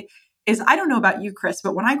heavily is, I don't know about you, Chris,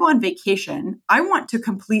 but when I go on vacation, I want to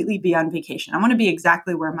completely be on vacation. I want to be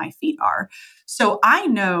exactly where my feet are. So I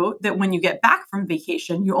know that when you get back from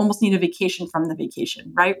vacation, you almost need a vacation from the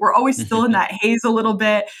vacation, right? We're always still in that haze a little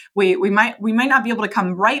bit. We might not be able to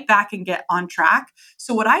come right back and get on track.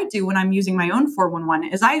 So what I do when I'm using my own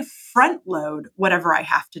 411 is I front load whatever I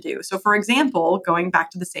have to do. So for example, going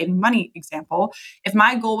back to the saving money example, if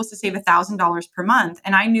my goal was to save $1,000 per month,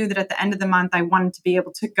 and I knew that at the end of the month, I wanted to be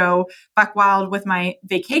able to go buck wild with my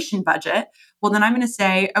vacation budget, well, then I'm going to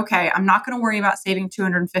say, okay, I'm not going to worry about saving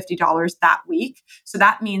 $250 that week. So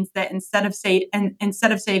that means that instead of saving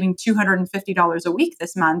 $250 a week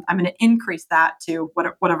this month, I'm going to increase that to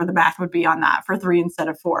whatever the math would be on that for 3 instead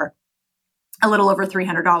of 4. A little over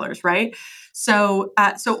 $300, right? So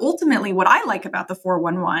ultimately, what I like about the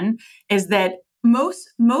 411 is that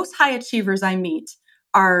most high achievers I meet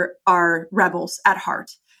are rebels at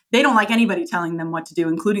heart. They don't like anybody telling them what to do,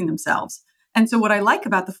 including themselves. And so what I like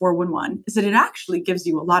about the 411 is that it actually gives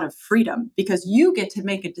you a lot of freedom because you get to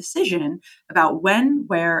make a decision about when,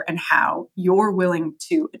 where, and how you're willing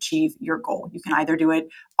to achieve your goal. You can either do it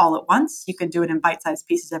all at once, you can do it in bite-sized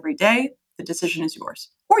pieces every day. The decision is yours.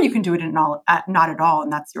 Or you can do it not at all,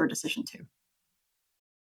 and that's your decision too.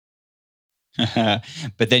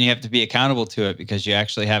 But then you have to be accountable to it because you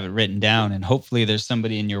actually have it written down. And hopefully there's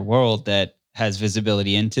somebody in your world that has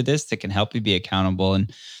visibility into this that can help you be accountable.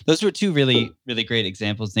 And those were 2 really, really great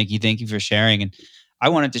examples. Nikki, thank you for sharing. And I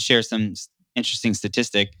wanted to share some interesting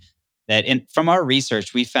statistic that from our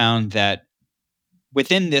research, we found that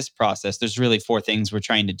within this process, there's really 4 things we're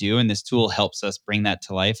trying to do. And this tool helps us bring that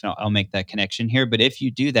to life. And I'll make that connection here. But if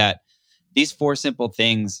you do that, these 4 simple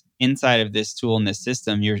things inside of this tool and this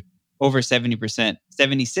system, you're over 70%,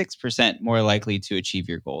 76% more likely to achieve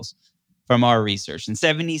your goals from our research, and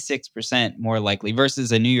 76% more likely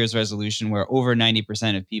versus a New Year's resolution where over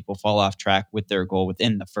 90% of people fall off track with their goal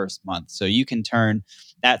within the first month. So you can turn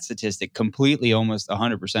that statistic completely almost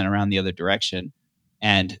 100% around the other direction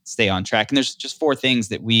and stay on track. And there's just 4 things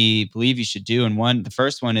that we believe you should do. And the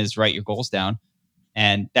first one is write your goals down.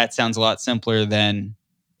 And that sounds a lot simpler than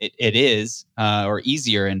it is, or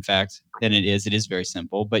easier, in fact, than it is. It is very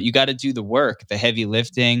simple, but you got to do the work, the heavy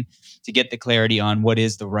lifting to get the clarity on what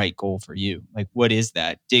is the right goal for you. Like, what is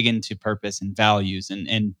that? Dig into purpose and values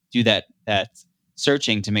and do that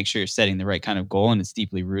searching to make sure you're setting the right kind of goal and it's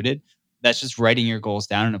deeply rooted. That's just writing your goals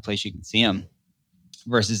down in a place you can see them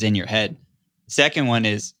versus in your head. The second one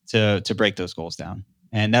is to break those goals down.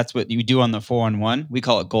 And that's what you do on the 411. We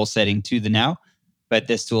call it goal setting to the now. But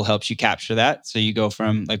this tool helps you capture that. So you go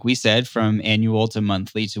from, like we said, from annual to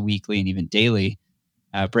monthly to weekly and even daily,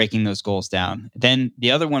 breaking those goals down. Then the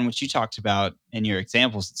other one, which you talked about in your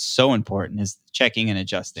examples, it's so important, is checking and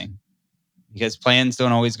adjusting, because plans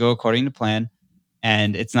don't always go according to plan.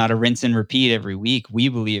 And it's not a rinse and repeat every week. We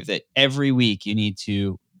believe that every week you need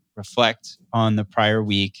to reflect on the prior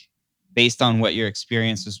week based on what your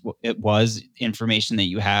experience was, information that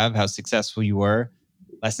you have, how successful you were,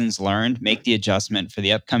 lessons learned, make the adjustment for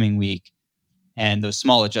the upcoming week. And those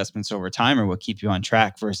small adjustments over time are what keep you on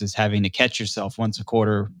track versus having to catch yourself once a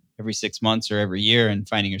quarter, every 6 months, or every year and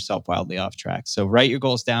finding yourself wildly off track. So write your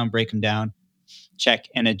goals down, break them down, check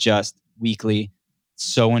and adjust weekly.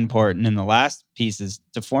 So important. And the last piece is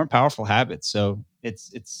to form powerful habits. So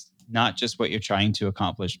it's not just what you're trying to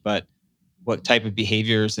accomplish, but what type of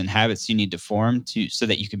behaviors and habits you need to form to so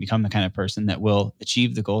that you can become the kind of person that will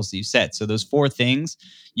achieve the goals that you set. So those 4 things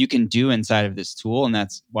you can do inside of this tool, and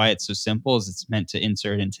that's why it's so simple, is it's meant to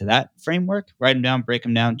insert into that framework. Write them down, break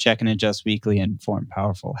them down, check and adjust weekly, and form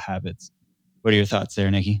powerful habits. What are your thoughts there,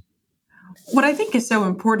 Nikki? What I think is so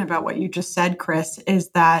important about what you just said, Chris, is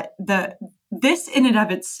that this in and of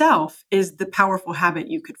itself is the powerful habit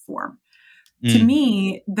you could form. To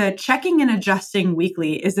me, the checking and adjusting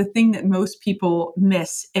weekly is the thing that most people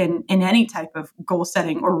miss in any type of goal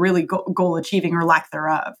setting or really goal achieving or lack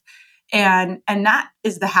thereof. And that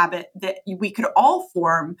is the habit that we could all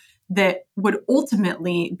form that would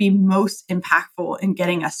ultimately be most impactful in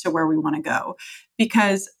getting us to where we want to go.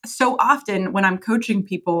 Because so often when I'm coaching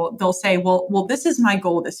people, they'll say, well, this is my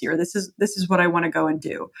goal this year. This is what I want to go and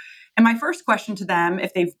do. And my first question to them,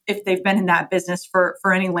 if they've been in that business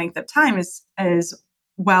for any length of time, is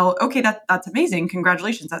well, okay, that's amazing.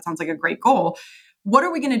 Congratulations. That sounds like a great goal. What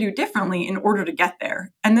are we going to do differently in order to get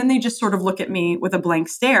there? And then they just sort of look at me with a blank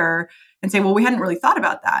stare and say, well, we hadn't really thought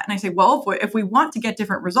about that. And I say, well, if we want to get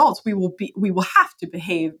different results, we will have to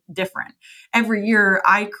behave different. Every year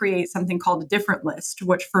I create something called a different list,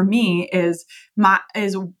 which for me is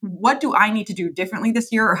what do I need to do differently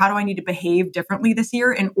this year, or how do I need to behave differently this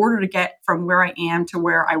year in order to get from where I am to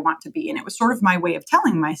where I want to be? And it was sort of my way of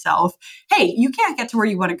telling myself, hey, you can't get to where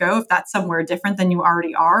you want to go if that's somewhere different than you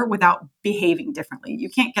already are without behaving differently.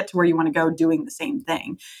 You can't get to where you want to go doing the same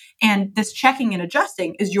thing. And this checking and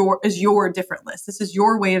adjusting is your different list. This is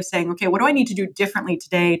your way of saying, okay, what do I need to do differently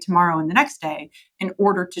today, tomorrow, and the next day in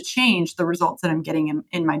order to change the results that I'm getting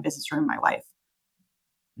in my business or in my life?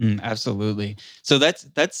 Absolutely. So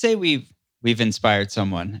let's say we've inspired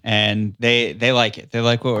someone and they like it. They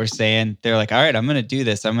like what we're saying. They're like, all right, I'm gonna do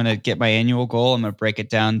this. I'm gonna get my annual goal. I'm gonna break it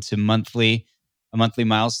down to a monthly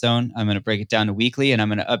milestone. I'm gonna break it down to weekly, and I'm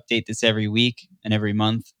gonna update this every week and every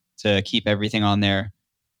month to keep everything on there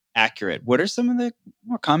accurate. What are some of the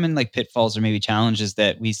more common like pitfalls or maybe challenges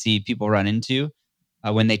that we see people run into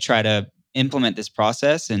when they try to implement this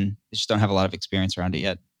process and they just don't have a lot of experience around it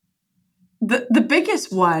yet? The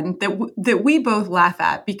biggest one that we both laugh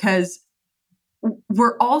at, because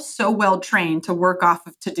we're all so well trained to work off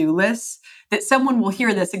of to-do lists, that someone will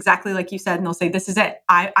hear this exactly like you said, and they'll say, this is it.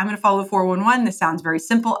 I'm going to follow the 411. This sounds very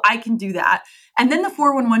simple. I can do that. And then the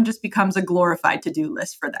 411 just becomes a glorified to-do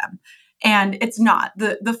list for them. And it's not.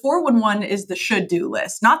 The 411 is the should-do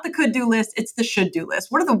list, not the could-do list. It's the should-do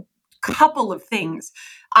list. What are the couple of things?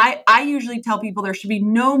 I usually tell people there should be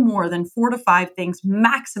no more than 4 to 5 things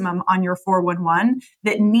maximum on your 411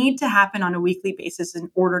 that need to happen on a weekly basis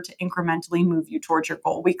in order to incrementally move you towards your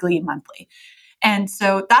goal, weekly and monthly. And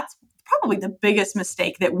so that's probably the biggest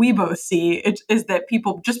mistake that we both see, is that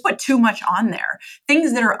people just put too much on there,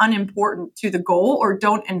 things that are unimportant to the goal or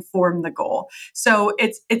don't inform the goal. So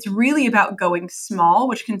it's really about going small,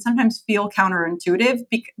 which can sometimes feel counterintuitive,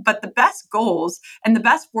 but the best goals and the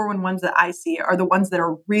best 411s that I see are the ones that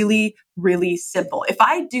are really, really simple. If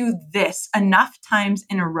I do this enough times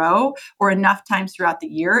in a row or enough times throughout the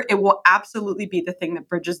year, it will absolutely be the thing that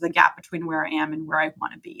bridges the gap between where I am and where I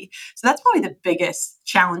want to be. So that's probably the biggest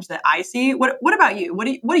challenge that I see. What about you? What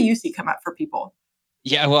do you see come up for people?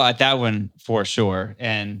 Yeah, well, at that one for sure.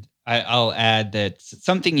 And I'll add that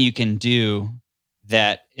something you can do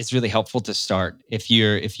that is really helpful to start if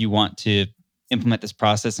you want to implement this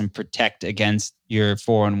process and protect against your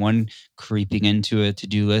 411 creeping into a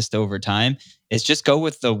to-do list over time is just go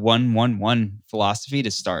with the 111 philosophy to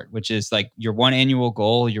start, which is like your one annual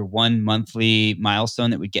goal, your one monthly milestone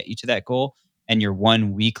that would get you to that goal, and your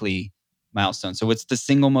one weekly milestone. So what's the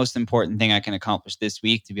single most important thing I can accomplish this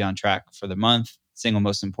week to be on track for the month? Single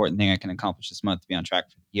most important thing I can accomplish this month to be on track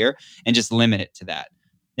for the year, and just limit it to that.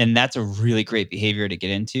 And that's a really great behavior to get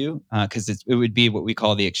into because it would be what we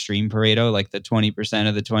call the extreme Pareto, like the 20%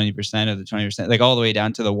 of the 20% of the 20%, like all the way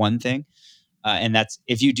down to the one thing. And that's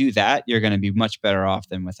if you do that, you're going to be much better off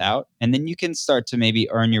than without. And then you can start to maybe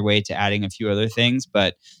earn your way to adding a few other things,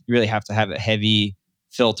 but you really have to have a heavy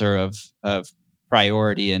filter of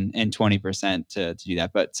priority and 20% to do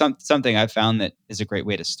that. But something I've found that is a great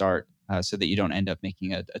way to start so that you don't end up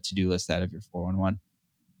making a to-do list out of your 411.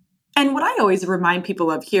 And what I always remind people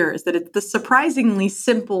of here is that it's the surprisingly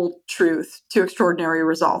simple truth to extraordinary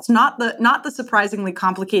results, not the surprisingly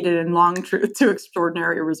complicated and long truth to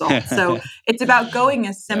extraordinary results. So it's about going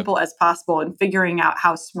as Yep. simple as possible and figuring out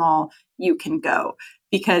how small you can go.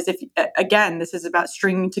 Because if again, this is about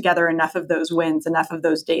stringing together enough of those wins, enough of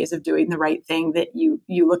those days of doing the right thing that you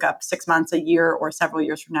look up 6 months, a year, or several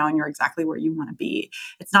years from now, and you're exactly where you want to be.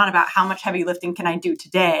 It's not about how much heavy lifting can I do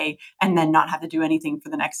today and then not have to do anything for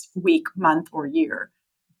the next week, month, or year.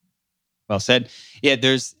 Well said. Yeah,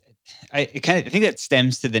 I think that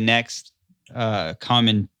stems to the next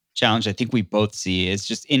common challenge I think we both see is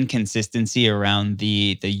just inconsistency around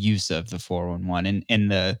the use of the 411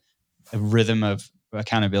 and the rhythm of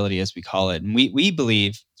accountability, as we call it. And we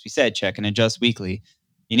believe, as we said, check and adjust weekly.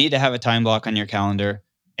 You need to have a time block on your calendar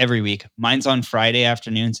every week. Mine's on Friday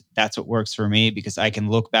afternoons. That's what works for me because I can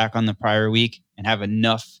look back on the prior week and have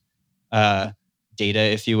enough uh, data,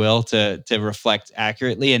 if you will, to reflect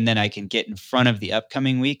accurately, and then I can get in front of the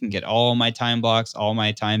upcoming week and get all my time blocks, all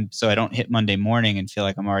my time, so I don't hit Monday morning and feel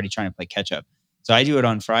like I'm already trying to play catch up. So I do it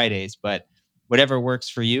on Fridays, but whatever works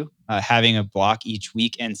for you, having a block each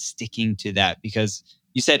week and sticking to that, because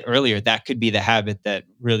you said earlier that could be the habit that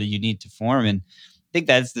really you need to form, and I think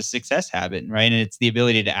that's the success habit, right? And it's the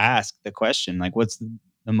ability to ask the question, like, what's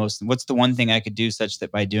the one thing I could do such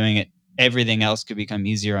that by doing it, everything else could become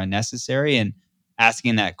easier or unnecessary, and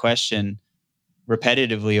asking that question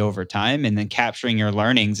repetitively over time and then capturing your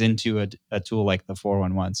learnings into a tool like the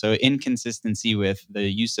 411. So inconsistency with the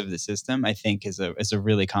use of the system, I think, is a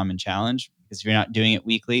really common challenge because if you're not doing it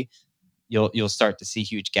weekly, you'll start to see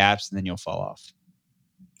huge gaps and then you'll fall off.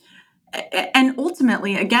 And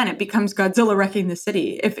ultimately, again, it becomes Godzilla wrecking the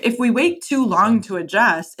city. If we wait too long to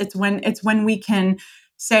adjust, it's when we can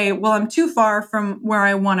say, well, I'm too far from where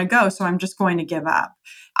I want to go, so I'm just going to give up.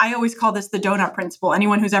 I always call this the donut principle.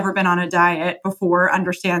 Anyone who's ever been on a diet before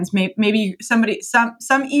understands. Maybe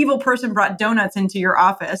some evil person brought donuts into your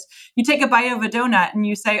office. You take a bite of a donut and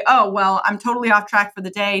you say, oh, well, I'm totally off track for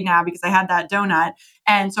the day now because I had that donut,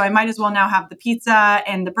 and so I might as well now have the pizza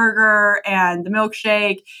and the burger and the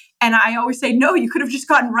milkshake. And I always say, no, you could have just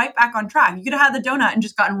gotten right back on track. You could have had the donut and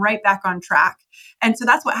just gotten right back on track. And so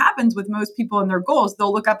that's what happens with most people and their goals.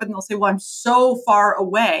 They'll look up and they'll say, well, I'm so far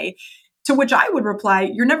away. To which I would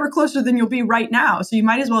reply, you're never closer than you'll be right now. So you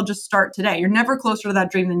might as well just start today. You're never closer to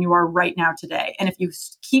that dream than you are right now today. And if you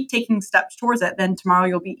keep taking steps towards it, then tomorrow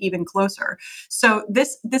you'll be even closer. So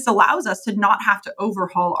this allows us to not have to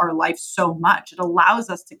overhaul our life so much. It allows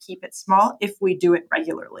us to keep it small if we do it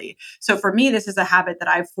regularly. So for me, this is a habit that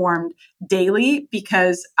I've formed daily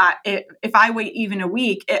because if I wait even a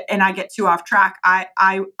week and I get too off track,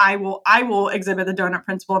 I will exhibit the donut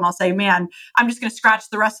principle and I'll say, man, I'm just going to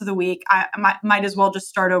scratch the rest of the week. I might as well just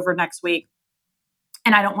start over next week.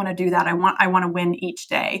 And I don't want to do that. I want to win each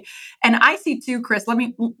day. And I see too, Chris, let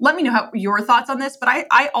me know how your thoughts on this, but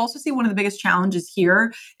I also see one of the biggest challenges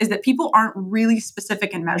here is that people aren't really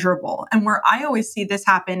specific and measurable. And where I always see this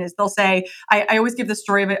happen is they'll say, I always give the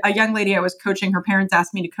story of a young lady I was coaching. Her parents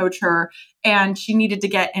asked me to coach her, and she needed to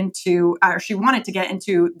get into, or she wanted to get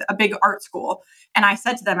into a big art school. And I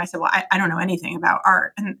said to them, I said, well, I don't know anything about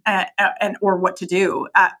art and or what to do.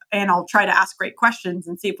 And I'll try to ask great questions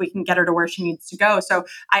and see if we can get her to where she needs to go. So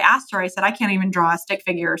I asked her, I said, I can't even draw a stick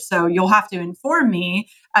figure. So you'll have to inform me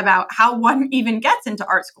about how one even gets into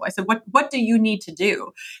art school. I said, what do you need to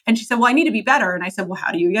do? And she said, well, I need to be better. And I said, well,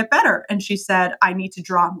 how do you get better? And she said, I need to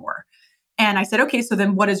draw more. And I said, okay, so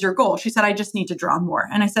then what is your goal? She said, I just need to draw more.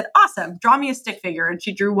 And I said, awesome, draw me a stick figure. And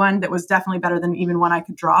she drew one that was definitely better than even one I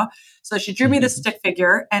could draw. So she drew me the stick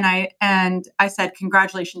figure, and I said,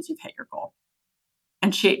 congratulations, you've hit your goal.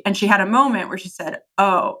 And she had a moment where she said,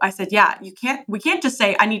 oh, I said, yeah, we can't just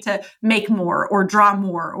say I need to make more or draw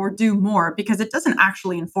more or do more, because it doesn't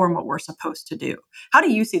actually inform what we're supposed to do. How do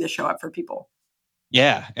you see this show up for people?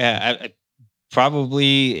 Yeah.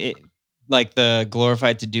 Probably like the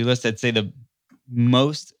glorified to-do list, I'd say the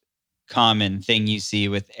most common thing you see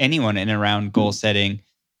with anyone in and around goal setting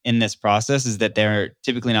in this process is that they're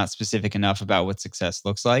typically not specific enough about what success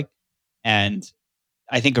looks like. And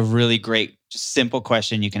I think a really great, just simple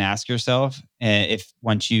question you can ask yourself, if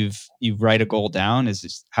once you write a goal down, is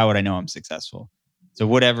just, how would I know I'm successful? So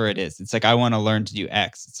whatever it is, it's like, I want to learn to do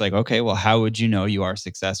X. It's like, okay, well, how would you know you are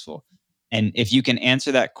successful? And if you can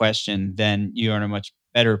answer that question, then you are in a much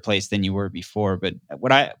better place than you were before. But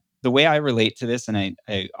the way I relate to this, and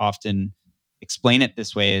I often explain it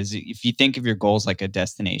this way, is if you think of your goals like a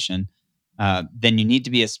destination, then you need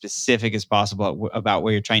to be as specific as possible about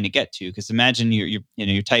where you're trying to get to. Because imagine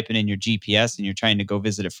you're typing in your GPS and you're trying to go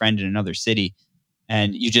visit a friend in another city,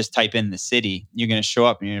 and you just type in the city, you're going to show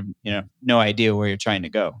up and you know, no idea where you're trying to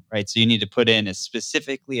go, right? So you need to put in as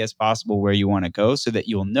specifically as possible where you want to go so that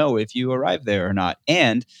you'll know if you arrive there or not.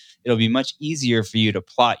 And it'll be much easier for you to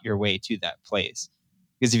plot your way to that place.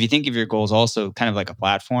 Because if you think of your goals also kind of like a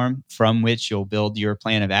platform from which you'll build your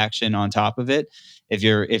plan of action on top of it, if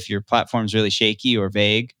your platform's really shaky or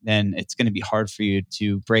vague, then it's going to be hard for you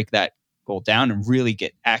to break that goal down and really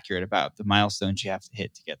get accurate about the milestones you have to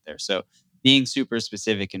hit to get there. So being super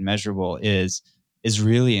specific and measurable is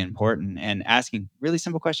really important, and asking really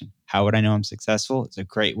simple question, how would I know I'm successful? It's a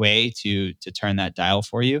great way to turn that dial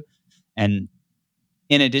for you. And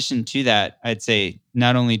in addition to that, I'd say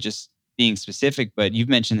not only just being specific, but you've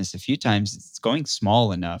mentioned this a few times, it's going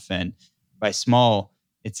small enough. And by small,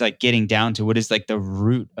 it's like getting down to what is like the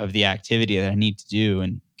root of the activity that I need to do.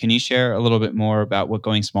 And can you share a little bit more about what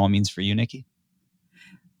going small means for you, Nikki?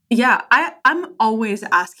 Yeah, I'm always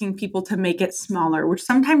asking people to make it smaller, which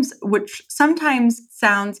sometimes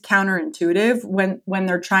sounds counterintuitive when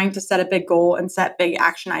they're trying to set a big goal and set big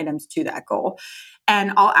action items to that goal.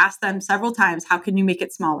 And I'll ask them several times, how can you make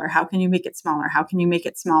it smaller? How can you make it smaller? How can you make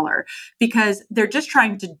it smaller? Because they're just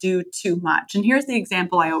trying to do too much. And here's the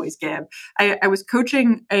example I always give. I was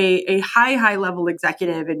coaching a high level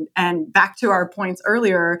executive, and back to our points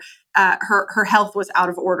earlier, her health was out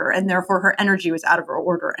of order, and therefore her energy was out of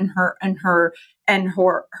order, and her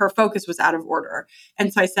focus was out of order.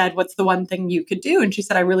 And so I said, "What's the one thing you could do?" And she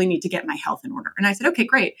said, "I really need to get my health in order." And I said, "Okay,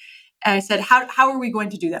 great." And I said, how are we going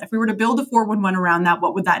to do that? If we were to build a 411 around that,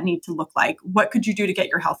 what would that need to look like? What could you do to get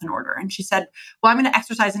your health in order? And she said, "Well, I'm going to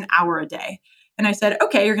exercise an hour a day." And I said,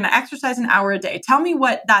 "Okay, you're going to exercise an hour a day. Tell me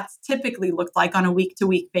what that's typically looked like on a week to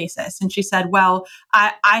week basis." And she said, "Well,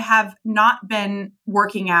 I have not been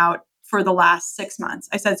working out for the last 6 months."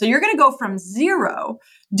 I said, "So you're going to go from zero,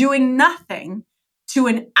 doing nothing, to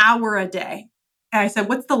an hour a day." And I said,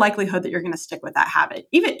 "What's the likelihood that you're going to stick with that habit?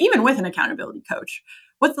 Even with an accountability coach,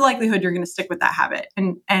 what's the likelihood you're going to stick with that habit?"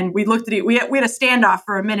 And we looked at it. We had a standoff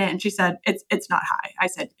for a minute, and she said, "It's not high." I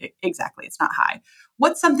said, Exactly, it's not high.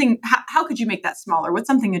 What's something? How could you make that smaller? What's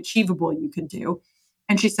something achievable you could do?"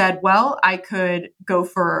 And she said, "Well, I could go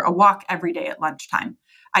for a walk every day at lunchtime.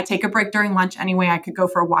 I take a break during lunch anyway. I could go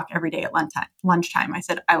for a walk every day at lunchtime." I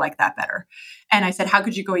said, "I like that better." And I said, "How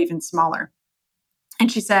could you go even smaller?"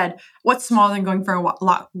 And she said, "What's smaller than going for a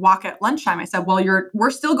walk at lunchtime?" I said, "Well, we're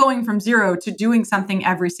still going from zero to doing something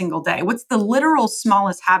every single day. What's the literal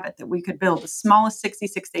smallest habit that we could build, the smallest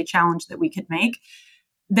 66-day challenge that we could make,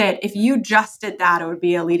 that if you just did that, it would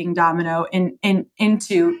be a leading domino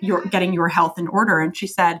into your getting your health in order?" And she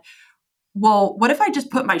said, "Well, what if I just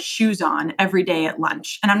put my shoes on every day at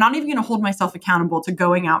lunch? And I'm not even going to hold myself accountable to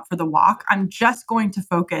going out for the walk. I'm just going to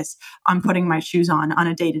focus on putting my shoes on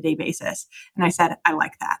a day to day basis." And I said, "I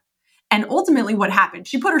like that." And ultimately, what happened?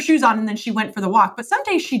 She put her shoes on and then she went for the walk. But some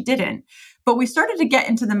days she didn't. But we started to get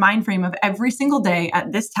into the mind frame of every single day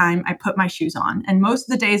at this time, I put my shoes on. And most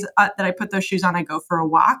of the days that I put those shoes on, I go for a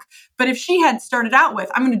walk. But if she had started out with,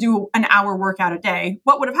 "I'm going to do an hour workout a day,"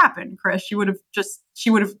 what would have happened, Chris? She would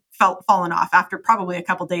have fallen off after probably a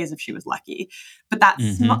couple days if she was lucky. But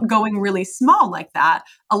Hmm. going really small like that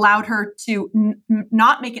allowed her to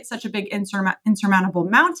not make it such a big insurmountable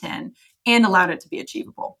mountain, and allowed it to be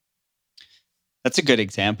achievable. That's a good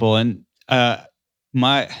example. And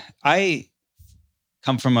my I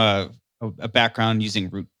come from a background using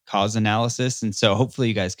root cause analysis. And so hopefully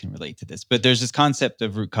you guys can relate to this. But there's this concept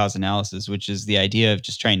of root cause analysis, which is the idea of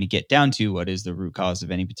just trying to get down to what is the root cause of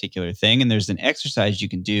any particular thing. And there's an exercise you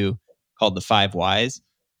can do called the 5 whys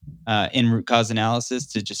in root cause analysis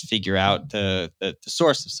to just figure out the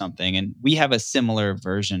source of something. And we have a similar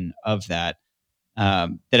version of that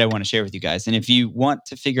that I want to share with you guys. And if you want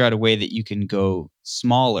to figure out a way that you can go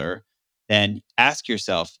smaller, then ask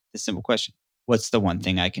yourself the simple question: what's the one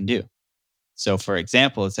thing I can do? So, for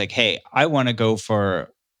example, it's like, hey, I want to go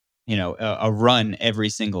for a run every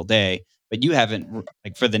single day, but you haven't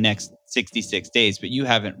like for the next 66 days, but you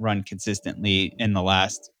haven't run consistently in the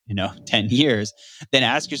last 10 years. Then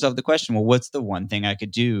ask yourself the question: well, what's the one thing I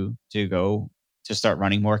could do to start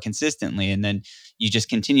running more consistently? And then you just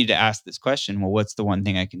continue to ask this question: well, what's the one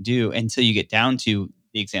thing I can do, until you get down to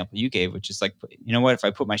the example you gave, which is like, what, if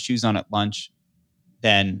I put my shoes on at lunch,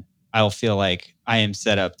 then I'll feel like I am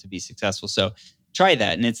set up to be successful. So try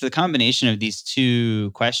that. And it's the combination of these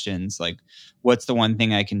two questions, like, what's the one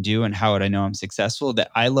thing I can do and how would I know I'm successful,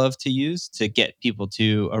 that I love to use to get people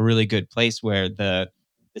to a really good place where the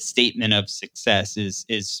statement of success is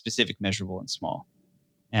specific, measurable, and small.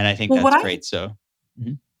 And I think Well, that's great. So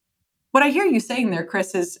mhm. what I hear you saying there,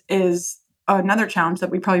 Chris, is another challenge that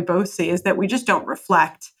we probably both see, is that we just don't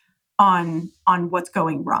reflect on what's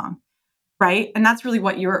going wrong. Right. And that's really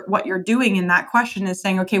what you're doing in that question is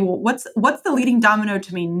saying, okay, well, what's the leading domino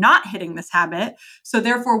to me not hitting this habit? So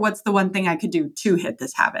therefore, what's the one thing I could do to hit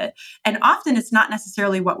this habit? And often it's not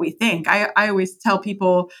necessarily what we think. I always tell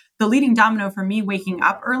people the leading domino for me waking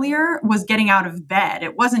up earlier was getting out of bed.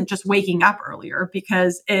 It wasn't just waking up earlier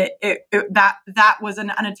because that was an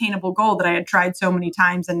unattainable goal that I had tried so many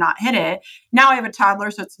times and not hit it. Now I have a toddler,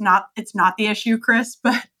 so it's not the issue, Chris,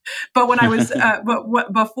 but when I was,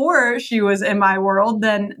 before she was in my world,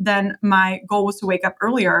 then my goal was to wake up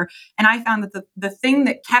earlier. And I found that the thing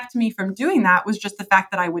that kept me from doing that was just the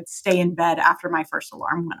fact that I would stay in bed after my first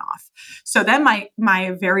alarm went off. So then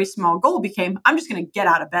my very small goal became, I'm just going to get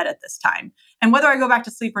out of bed at this time. And whether I go back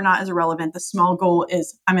to sleep or not is irrelevant. The small goal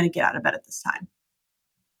is I'm going to get out of bed at this time.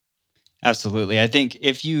 Absolutely. I think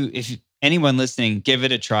if anyone listening, give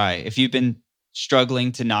it a try. If you've been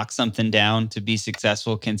struggling to knock something down to be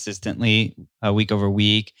successful consistently week over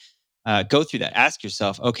week, go through that. Ask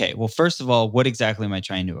yourself, okay, well, first of all, what exactly am I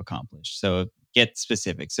trying to accomplish? So get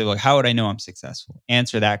specific. So like, how would I know I'm successful?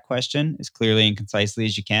 Answer that question as clearly and concisely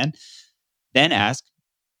as you can. Then ask,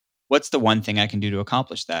 what's the one thing I can do to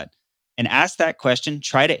accomplish that? And ask that question,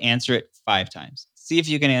 try to answer it 5 times. See if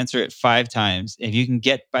you can answer it 5 times. If you can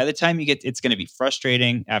by the time you get, it's going to be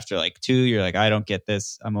frustrating. After like 2, you're like, I don't get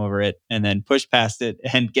this. I'm over it. And then push past it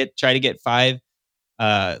and try to get 5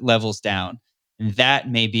 levels down. And that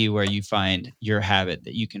may be where you find your habit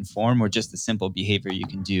that you can form, or just a simple behavior you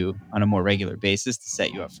can do on a more regular basis to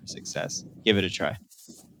set you up for success. Give it a try.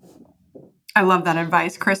 I love that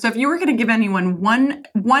advice, Chris. So if you were going to give anyone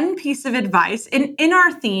one piece of advice in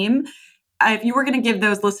our theme, if you were going to give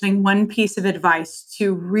those listening one piece of advice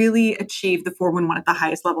to really achieve the 411 at the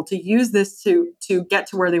highest level, to use this to get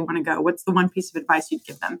to where they want to go, what's the one piece of advice you'd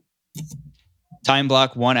give them? Time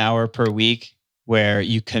block 1 hour per week where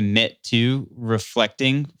you commit to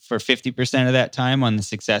reflecting for 50% of that time on the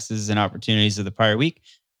successes and opportunities of the prior week.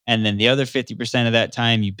 And then the other 50% of that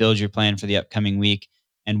time, you build your plan for the upcoming week.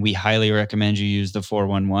 And we highly recommend you use the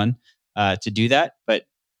 411 to do that. But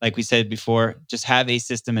like we said before, just have a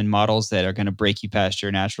system and models that are going to break you past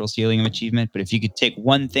your natural ceiling of achievement. But if you could take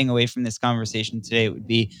one thing away from this conversation today, it would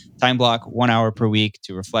be time block 1 hour per week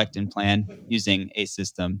to reflect and plan using a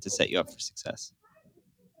system to set you up for success.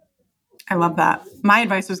 I love that. My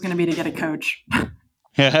advice was going to be to get a coach.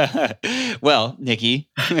 Well, Nikki,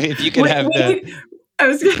 if you could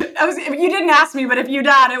if you didn't ask me, but if you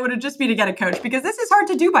did, it would just be to get a coach, because this is hard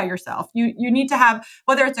to do by yourself. You need to have,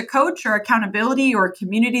 whether it's a coach or accountability or a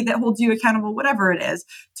community that holds you accountable, whatever it is,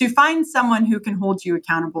 to find someone who can hold you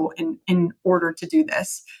accountable in order to do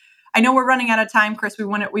this. I know we're running out of time, Chris. We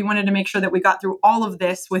wanted to make sure that we got through all of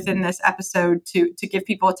this within this episode to give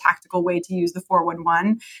people a tactical way to use the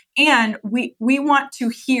 411. And we want to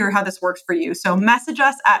hear how this works for you. So message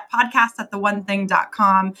us at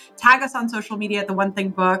podcast@theonething.com. Tag us on social media at The One Thing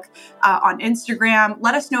Book, on Instagram.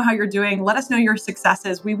 Let us know how you're doing. Let us know your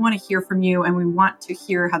successes. We want to hear from you, and we want to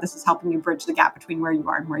hear how this is helping you bridge the gap between where you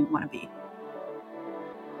are and where you want to be.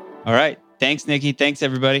 All right. Thanks, Nikki. Thanks,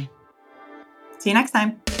 everybody. See you next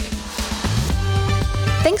time.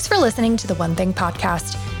 Thanks for listening to the One Thing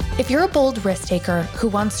podcast. If you're a bold risk taker who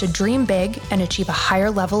wants to dream big and achieve a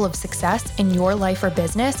higher level of success in your life or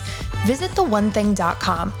business, visit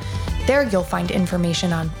theonething.com. There you'll find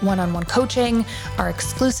information on one-on-one coaching, our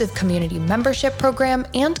exclusive community membership program,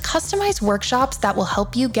 and customized workshops that will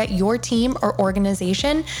help you get your team or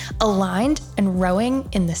organization aligned and rowing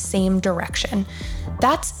in the same direction.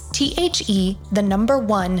 That's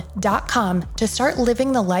THE1.com to start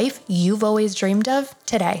living the life you've always dreamed of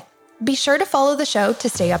today. Be sure to follow the show to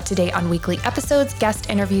stay up to date on weekly episodes, guest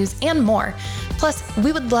interviews, and more. Plus,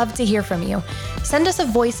 we would love to hear from you. Send us a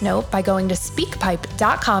voice note by going to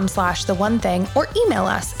speakpipe.com/theonething or email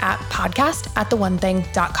us at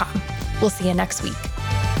podcast@theonething.com. We'll see you next week.